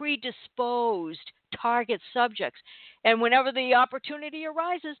predisposed target subjects. And whenever the opportunity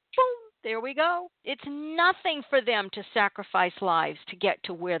arises, boom, there we go. It's nothing for them to sacrifice lives to get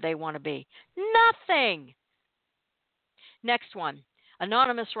to where they want to be. Nothing. Next one.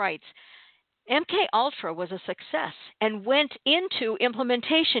 Anonymous writes, MK Ultra was a success and went into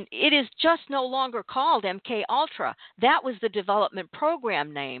implementation. It is just no longer called MK Ultra. That was the development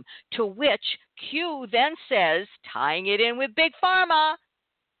program name, to which Q then says, tying it in with Big Pharma,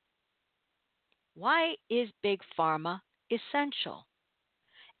 why is Big Pharma essential?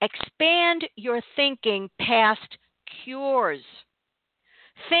 Expand your thinking past cures.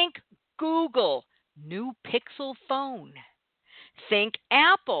 Think Google, new Pixel phone. Think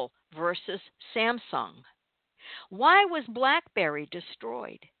Apple versus Samsung. Why was BlackBerry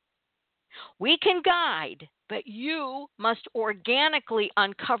destroyed? We can guide, but you must organically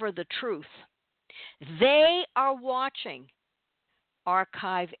uncover the truth. They are watching.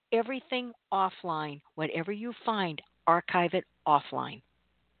 Archive everything offline. Whatever you find, archive it offline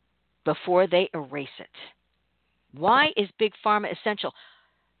before they erase it. Why is Big Pharma essential?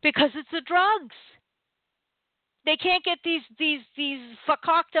 Because it's the drugs. They can't get these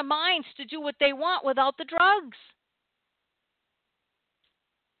fakakta minds to do what they want without the drugs.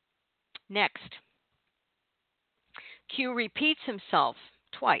 Next, Q repeats himself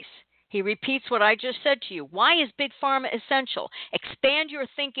twice. He repeats what I just said to you. Why is Big Pharma essential? Expand your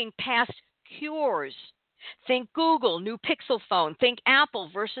thinking past cures. Think Google, new Pixel phone. Think Apple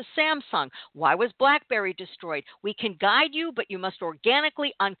versus Samsung. Why was BlackBerry destroyed? We can guide you, but you must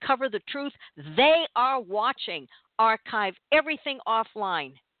organically uncover the truth. They are watching. Archive everything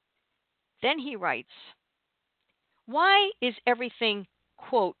offline. Then he writes, why is everything,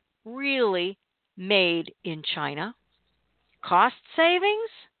 quote, really made in China? Cost savings?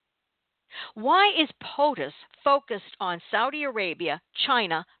 Why is POTUS focused on Saudi Arabia,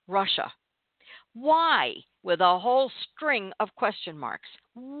 China, Russia? Why? With a whole string of question marks.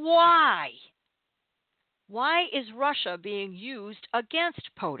 Why? Why is Russia being used against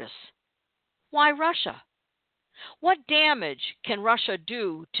POTUS? Why Russia? What damage can Russia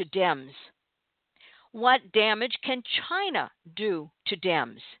do to Dems? What damage can China do to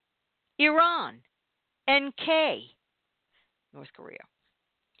Dems? Iran, NK, North Korea.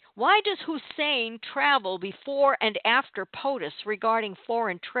 Why does Hussein travel before and after POTUS regarding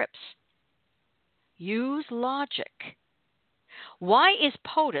foreign trips? Use logic. Why is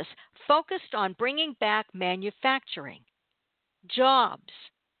POTUS focused on bringing back manufacturing, jobs,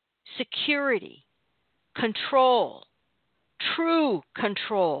 security, control, true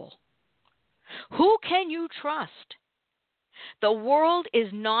control? Who can you trust? The world is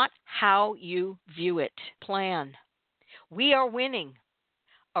not how you view it. Plan. We are winning.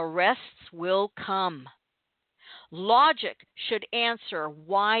 Arrests will come. Logic should answer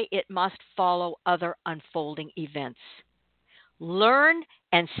why it must follow other unfolding events. Learn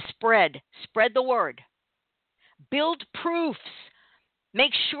and spread. Spread the word. Build proofs.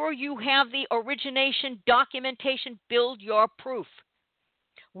 Make sure you have the origination documentation. Build your proof.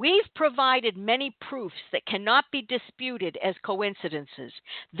 We've provided many proofs that cannot be disputed as coincidences.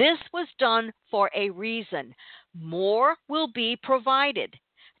 This was done for a reason. More will be provided.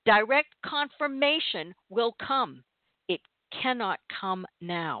 Direct confirmation will come. It cannot come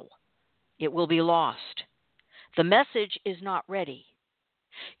now. It will be lost. The message is not ready.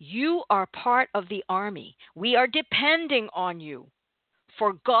 You are part of the army. We are depending on you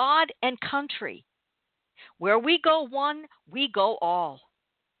for God and country. Where we go one, we go all.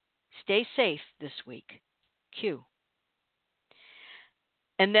 Stay safe this week. Q.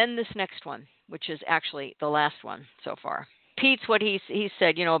 And then this next one, which is actually the last one so far. Repeats what he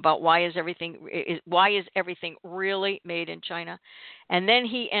said, about why is everything really made in China, and then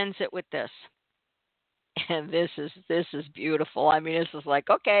he ends it with this. And this is beautiful. I mean, this is like,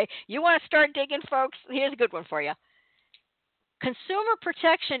 okay, you want to start digging, folks? Here's a good one for you. Consumer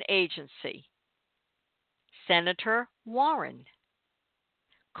Protection Agency, Senator Warren.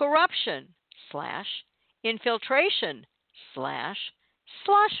 Corruption / infiltration / slush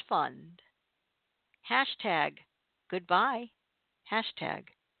fund. Hashtag goodbye. Hashtag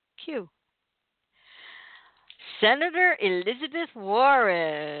Q. Senator Elizabeth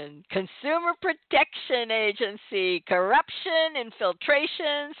Warren, Consumer Protection Agency, corruption,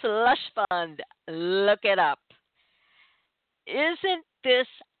 infiltration, slush fund. Look it up. Isn't this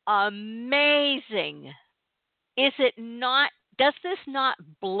amazing? Is it not? Does this not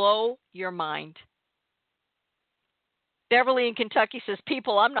blow your mind? Beverly in Kentucky says,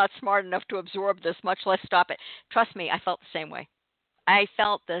 people, I'm not smart enough to absorb this, much less stop it. Trust me, I felt the same way. I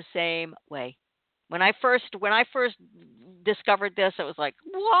felt the same way. When I first discovered this, it was like,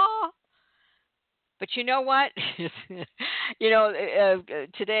 whoa. But you know what?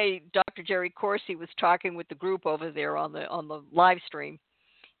 Today, Dr. Jerry Corsi was talking with the group over there on the live stream,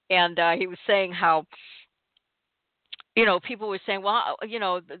 and he was saying how, people were saying, well,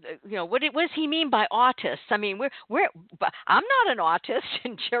 what does he mean by autists? I mean, I'm not an autist.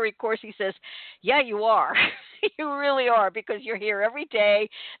 And Jerry Corsi says, yeah, you are. You really are, because you're here every day.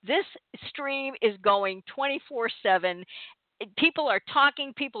 This stream is going 24/7. People are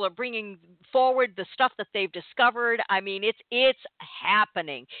talking. People are bringing forward the stuff that they've discovered. I mean, it's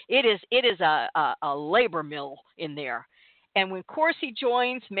happening. It is a labor mill in there. And when Corsi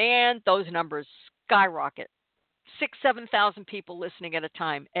joins, man, those numbers skyrocket. 6,000-7,000 people listening at a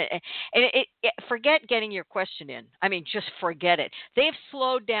time. And forget getting your question in. I mean, just forget it. They've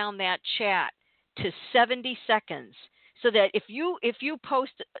slowed down that chat to 70 seconds, so that if you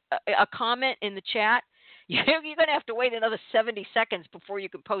post a comment in the chat, you're going to have to wait another 70 seconds before you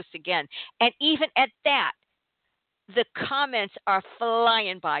can post again. And even at that, the comments are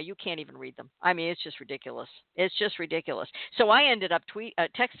flying by. You can't even read them. I mean, it's just ridiculous. It's just ridiculous. So I ended up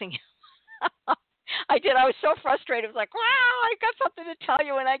texting him. I did. I was so frustrated. I was like, wow, I got something to tell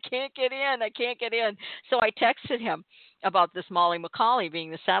you, and I can't get in. So I texted him about this Molly McCauley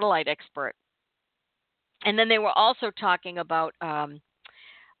being the satellite expert. And then they were also talking about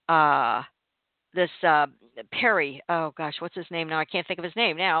this Perry. Oh gosh, what's his name now? I can't think of his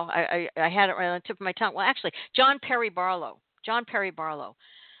name now. I had it right on the tip of my tongue. Well, actually, John Perry Barlow. John Perry Barlow.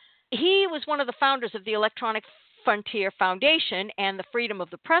 He was one of the founders of the Electronic Frontier Foundation and the Freedom of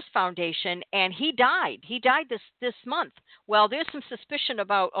the Press Foundation, and he died. He died this month. Well, there's some suspicion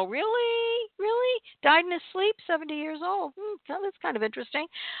about, oh, really? Died in his sleep, 70 years old. That's kind of interesting.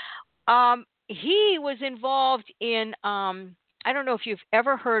 He was involved in, I don't know if you've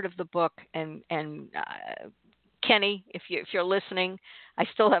ever heard of the book, and Kenny, if you're listening, I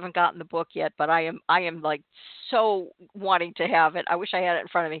still haven't gotten the book yet, but I am like so wanting to have it. I wish I had it in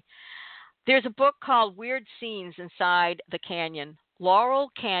front of me. There's a book called Weird Scenes Inside the Canyon,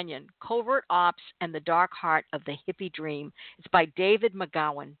 Laurel Canyon, Covert Ops, and the Dark Heart of the Hippie Dream. It's by David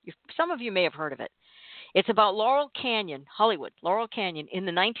McGowan. Some of you may have heard of it. It's about Laurel Canyon, Hollywood, Laurel Canyon, in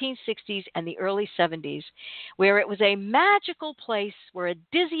the 1960s and the early 70s, where it was a magical place where a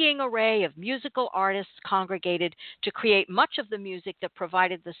dizzying array of musical artists congregated to create much of the music that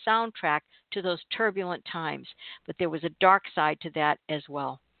provided the soundtrack to those turbulent times. But there was a dark side to that as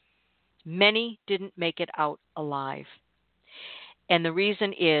well. Many didn't make it out alive. And the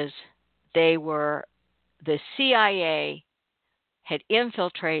reason is the CIA had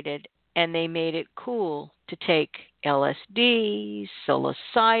infiltrated, and they made it cool to take LSD,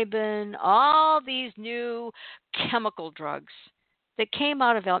 psilocybin, all these new chemical drugs that came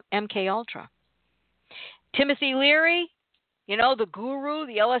out of MKUltra. Timothy Leary, the guru,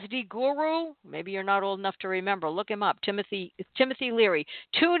 the LSD guru. Maybe you're not old enough to remember. Look him up. Timothy Leary.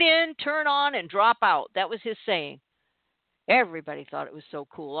 Tune in, turn on, and drop out. That was his saying. Everybody thought it was so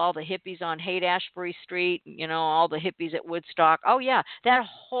cool. All the hippies on Haight-Ashbury Street, all the hippies at Woodstock. Oh, yeah, that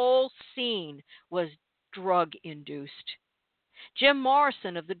whole scene was drug-induced. Jim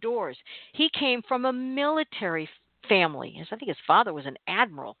Morrison of The Doors, he came from a military family. I think his father was an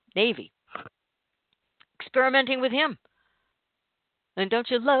admiral, Navy. Experimenting with him. And don't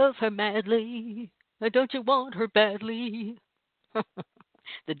you love her madly? And don't you want her badly?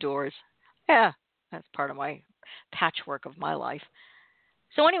 The Doors. Yeah, that's part of my patchwork of my life.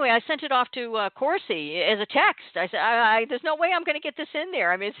 So anyway, I sent it off to Corsi as a text. I said, there's no way I'm going to get this in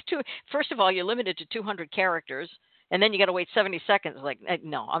there. I mean, first of all, you're limited to 200 characters, and then you got to wait 70 seconds. Like,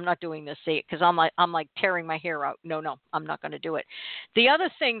 no, I'm not doing this. See, because I'm like tearing my hair out. No, I'm not going to do it. The other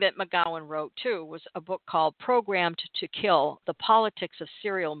thing that McGowan wrote too was a book called Programmed to Kill: The Politics of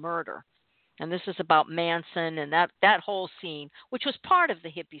Serial Murder. And this is about Manson and that whole scene, which was part of the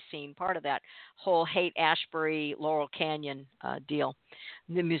hippie scene, part of that whole Haight-Ashbury, Laurel Canyon deal,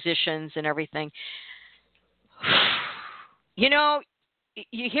 the musicians and everything.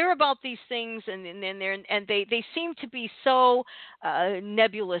 You hear about these things, and they seem to be so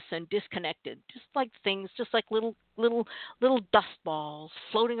nebulous and disconnected, just like little dust balls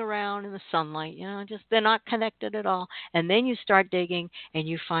floating around in the sunlight. They're not connected at all. And then you start digging, and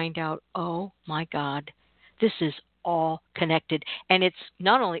you find out, oh my God, this is all connected. And it's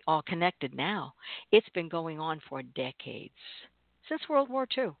not only all connected now; it's been going on for decades, since World War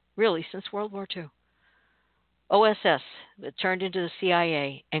II. Really, since World War II. OSS that turned into the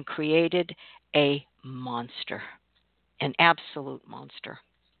CIA and created a monster, an absolute monster.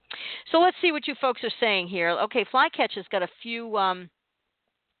 So let's see what you folks are saying here. Okay, Flycatch has got a few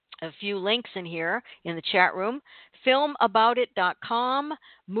links in here in the chat room. Filmaboutit.com,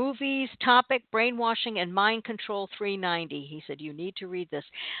 movies, topic, brainwashing, and mind control 390. He said, you need to read this.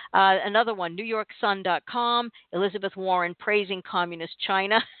 Another one, NewYorkSun.com, Elizabeth Warren praising communist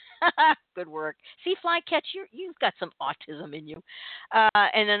China. Good work. See, Flycatch, you've got some autism in you.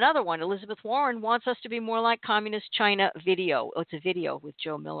 And another one, Elizabeth Warren wants us to be more like communist China video. Oh, it's a video with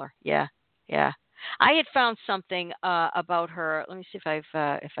Joe Miller. Yeah. I had found something about her. Let me see if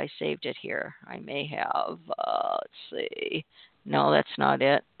I saved it here. I may have. Let's see. No, that's not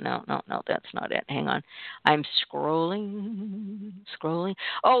it. No, that's not it. Hang on. I'm scrolling.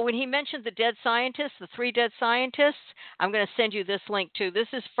 Oh, when he mentioned the dead scientists, the 3 dead scientists, I'm going to send you this link too. This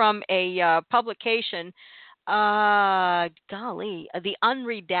is from a publication, the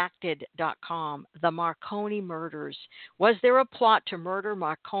unredacted.com, the Marconi murders. Was there a plot to murder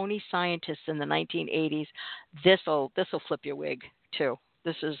Marconi scientists in the 1980s? This'll flip your wig too.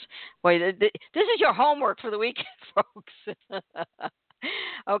 This is your homework for the weekend, folks.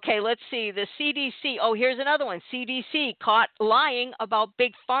 Okay, let's see. The CDC. Oh, here's another one. CDC caught lying about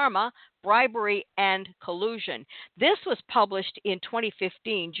Big Pharma, bribery, and collusion. This was published in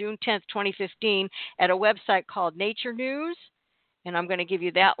 2015, June 10th, 2015, at a website called Nature News. And I'm going to give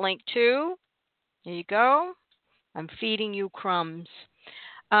you that link too. There you go. I'm feeding you crumbs.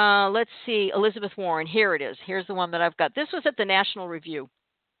 Let's see. Elizabeth Warren. Here it is. Here's the one that I've got. This was at the National Review.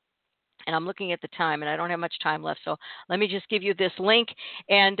 And I'm looking at the time, and I don't have much time left, so let me just give you this link.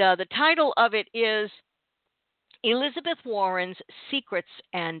 And the title of it is Elizabeth Warren's Secrets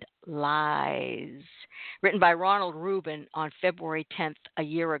and Lies, written by Ronald Rubin on February 10th, a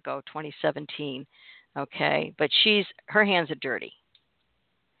year ago, 2017. Okay, but her hands are dirty.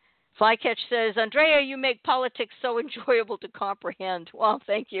 Flycatch says, Andrea, you make politics so enjoyable to comprehend. Well,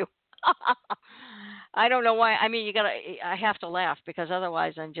 thank you. I don't know why. I mean, I have to laugh because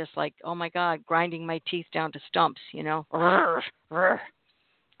otherwise I'm just like, oh my God, grinding my teeth down to stumps, you know.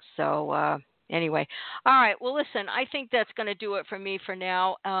 So, anyway. All right. Well, listen, I think that's going to do it for me for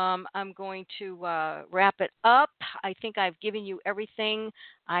now. I'm going to wrap it up. I think I've given you everything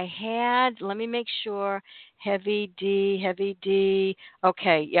I had. Let me make sure. Heavy D.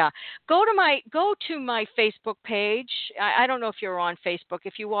 Okay, yeah. Go to my Facebook page. I don't know if you're on Facebook.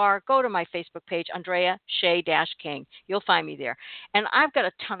 If you are, go to my Facebook page, Andrea SHEA-King. You'll find me there. And I've got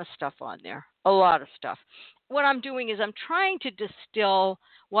a ton of stuff on there, a lot of stuff. What I'm doing is I'm trying to distill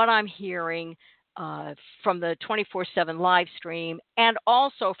what I'm hearing from the 24/7 live stream and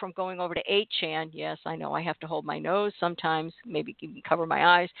also from going over to 8chan. Yes, I know I have to hold my nose sometimes, maybe even cover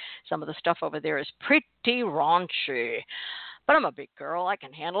my eyes. Some of the stuff over there is pretty raunchy, but I'm a big girl. I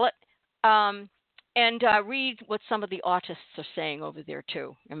can handle it. And read what some of the autists are saying over there,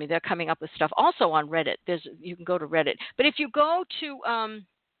 too. I mean, they're coming up with stuff. Also on Reddit. You can go to Reddit. But if you go to...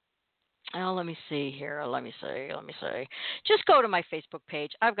 let me see here. Let me see. Just go to my Facebook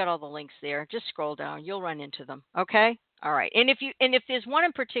page. I've got all the links there. Just scroll down. You'll run into them. Okay? All right. And if there's one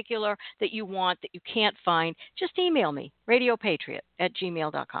in particular that you want that you can't find, just email me,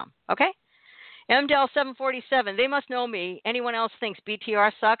 radiopatriot@gmail.com. Okay? MDell747. They must know me. Anyone else thinks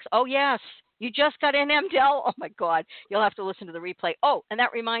BTR sucks? Oh, yes. You just got in, MDell? Oh, my God. You'll have to listen to the replay. Oh, and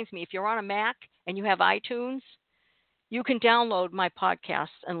that reminds me, if you're on a Mac and you have iTunes, you can download my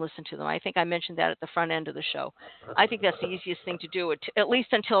podcasts and listen to them. I think I mentioned that at the front end of the show. I think that's the easiest thing to do, at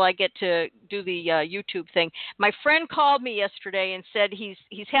least until I get to do the YouTube thing. My friend called me yesterday and said he's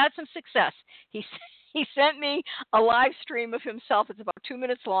had some success. He sent me a live stream of himself. It's about 2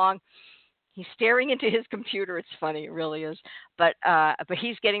 minutes long. He's staring into his computer. It's funny, it really is. But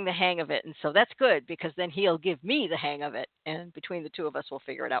he's getting the hang of it, and so that's good because then he'll give me the hang of it, and between the two of us, we'll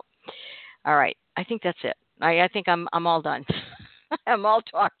figure it out. All right, I think that's it. I think I'm all done. I'm all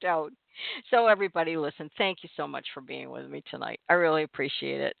talked out. So everybody, listen, thank you so much for being with me tonight. I really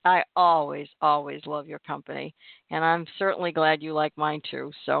appreciate it. I always, always love your company, and I'm certainly glad you like mine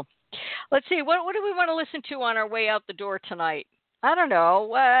too. So let's see, what do we want to listen to on our way out the door tonight? I don't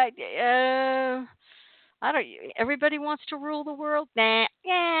know. Everybody wants to rule the world? Nah,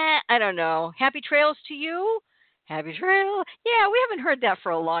 I don't know. Happy trails to you. Happy trail. Yeah, we haven't heard that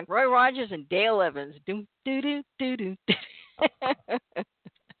for a long. Roy Rogers and Dale Evans. Doom, doo, doo, doo, doo.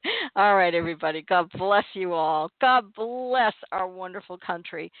 All right, everybody. God bless you all. God bless our wonderful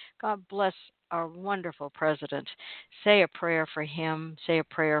country. God bless our wonderful president. Say a prayer for him. Say a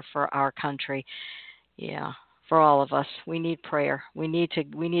prayer for our country. Yeah, for all of us. We need prayer. We need to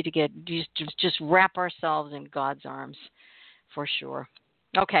get just wrap ourselves in God's arms, for sure.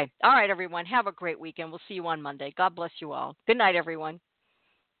 Okay. All right, everyone. Have a great weekend. We'll see you on Monday. God bless you all. Good night, everyone.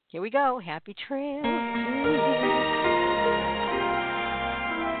 Here we go. Happy trails.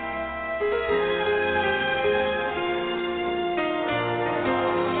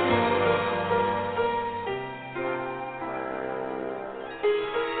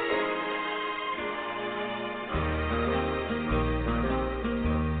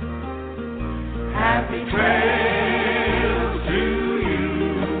 Happy trails to you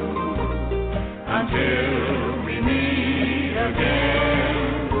until we meet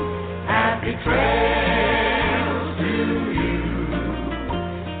again. Happy trails to you.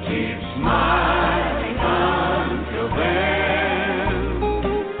 Keep smiling until then.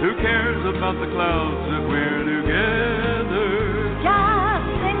 Who cares about the clouds if we're together? Just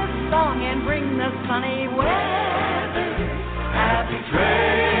sing a song and bring the sunny weather. Happy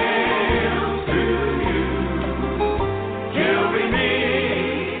trails to you till we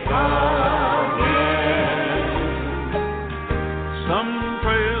meet again. Some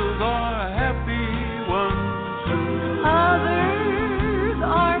trails are happy ones, Others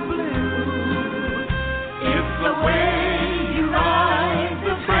are blue. It's the way you ride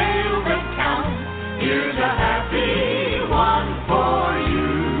the trail that counts. Here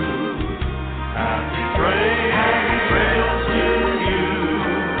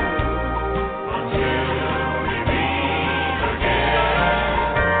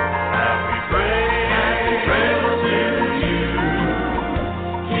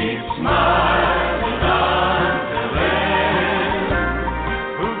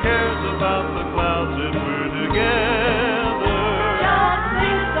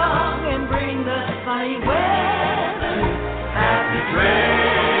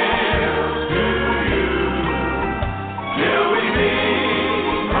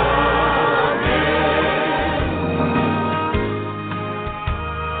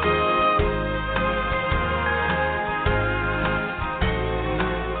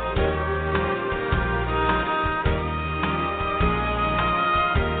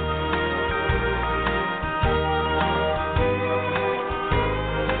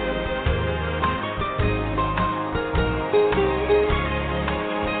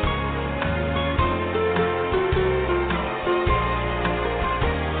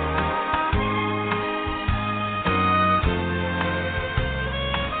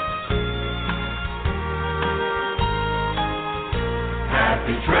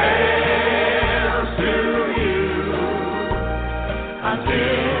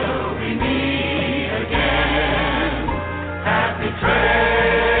until we meet again. Happy trails.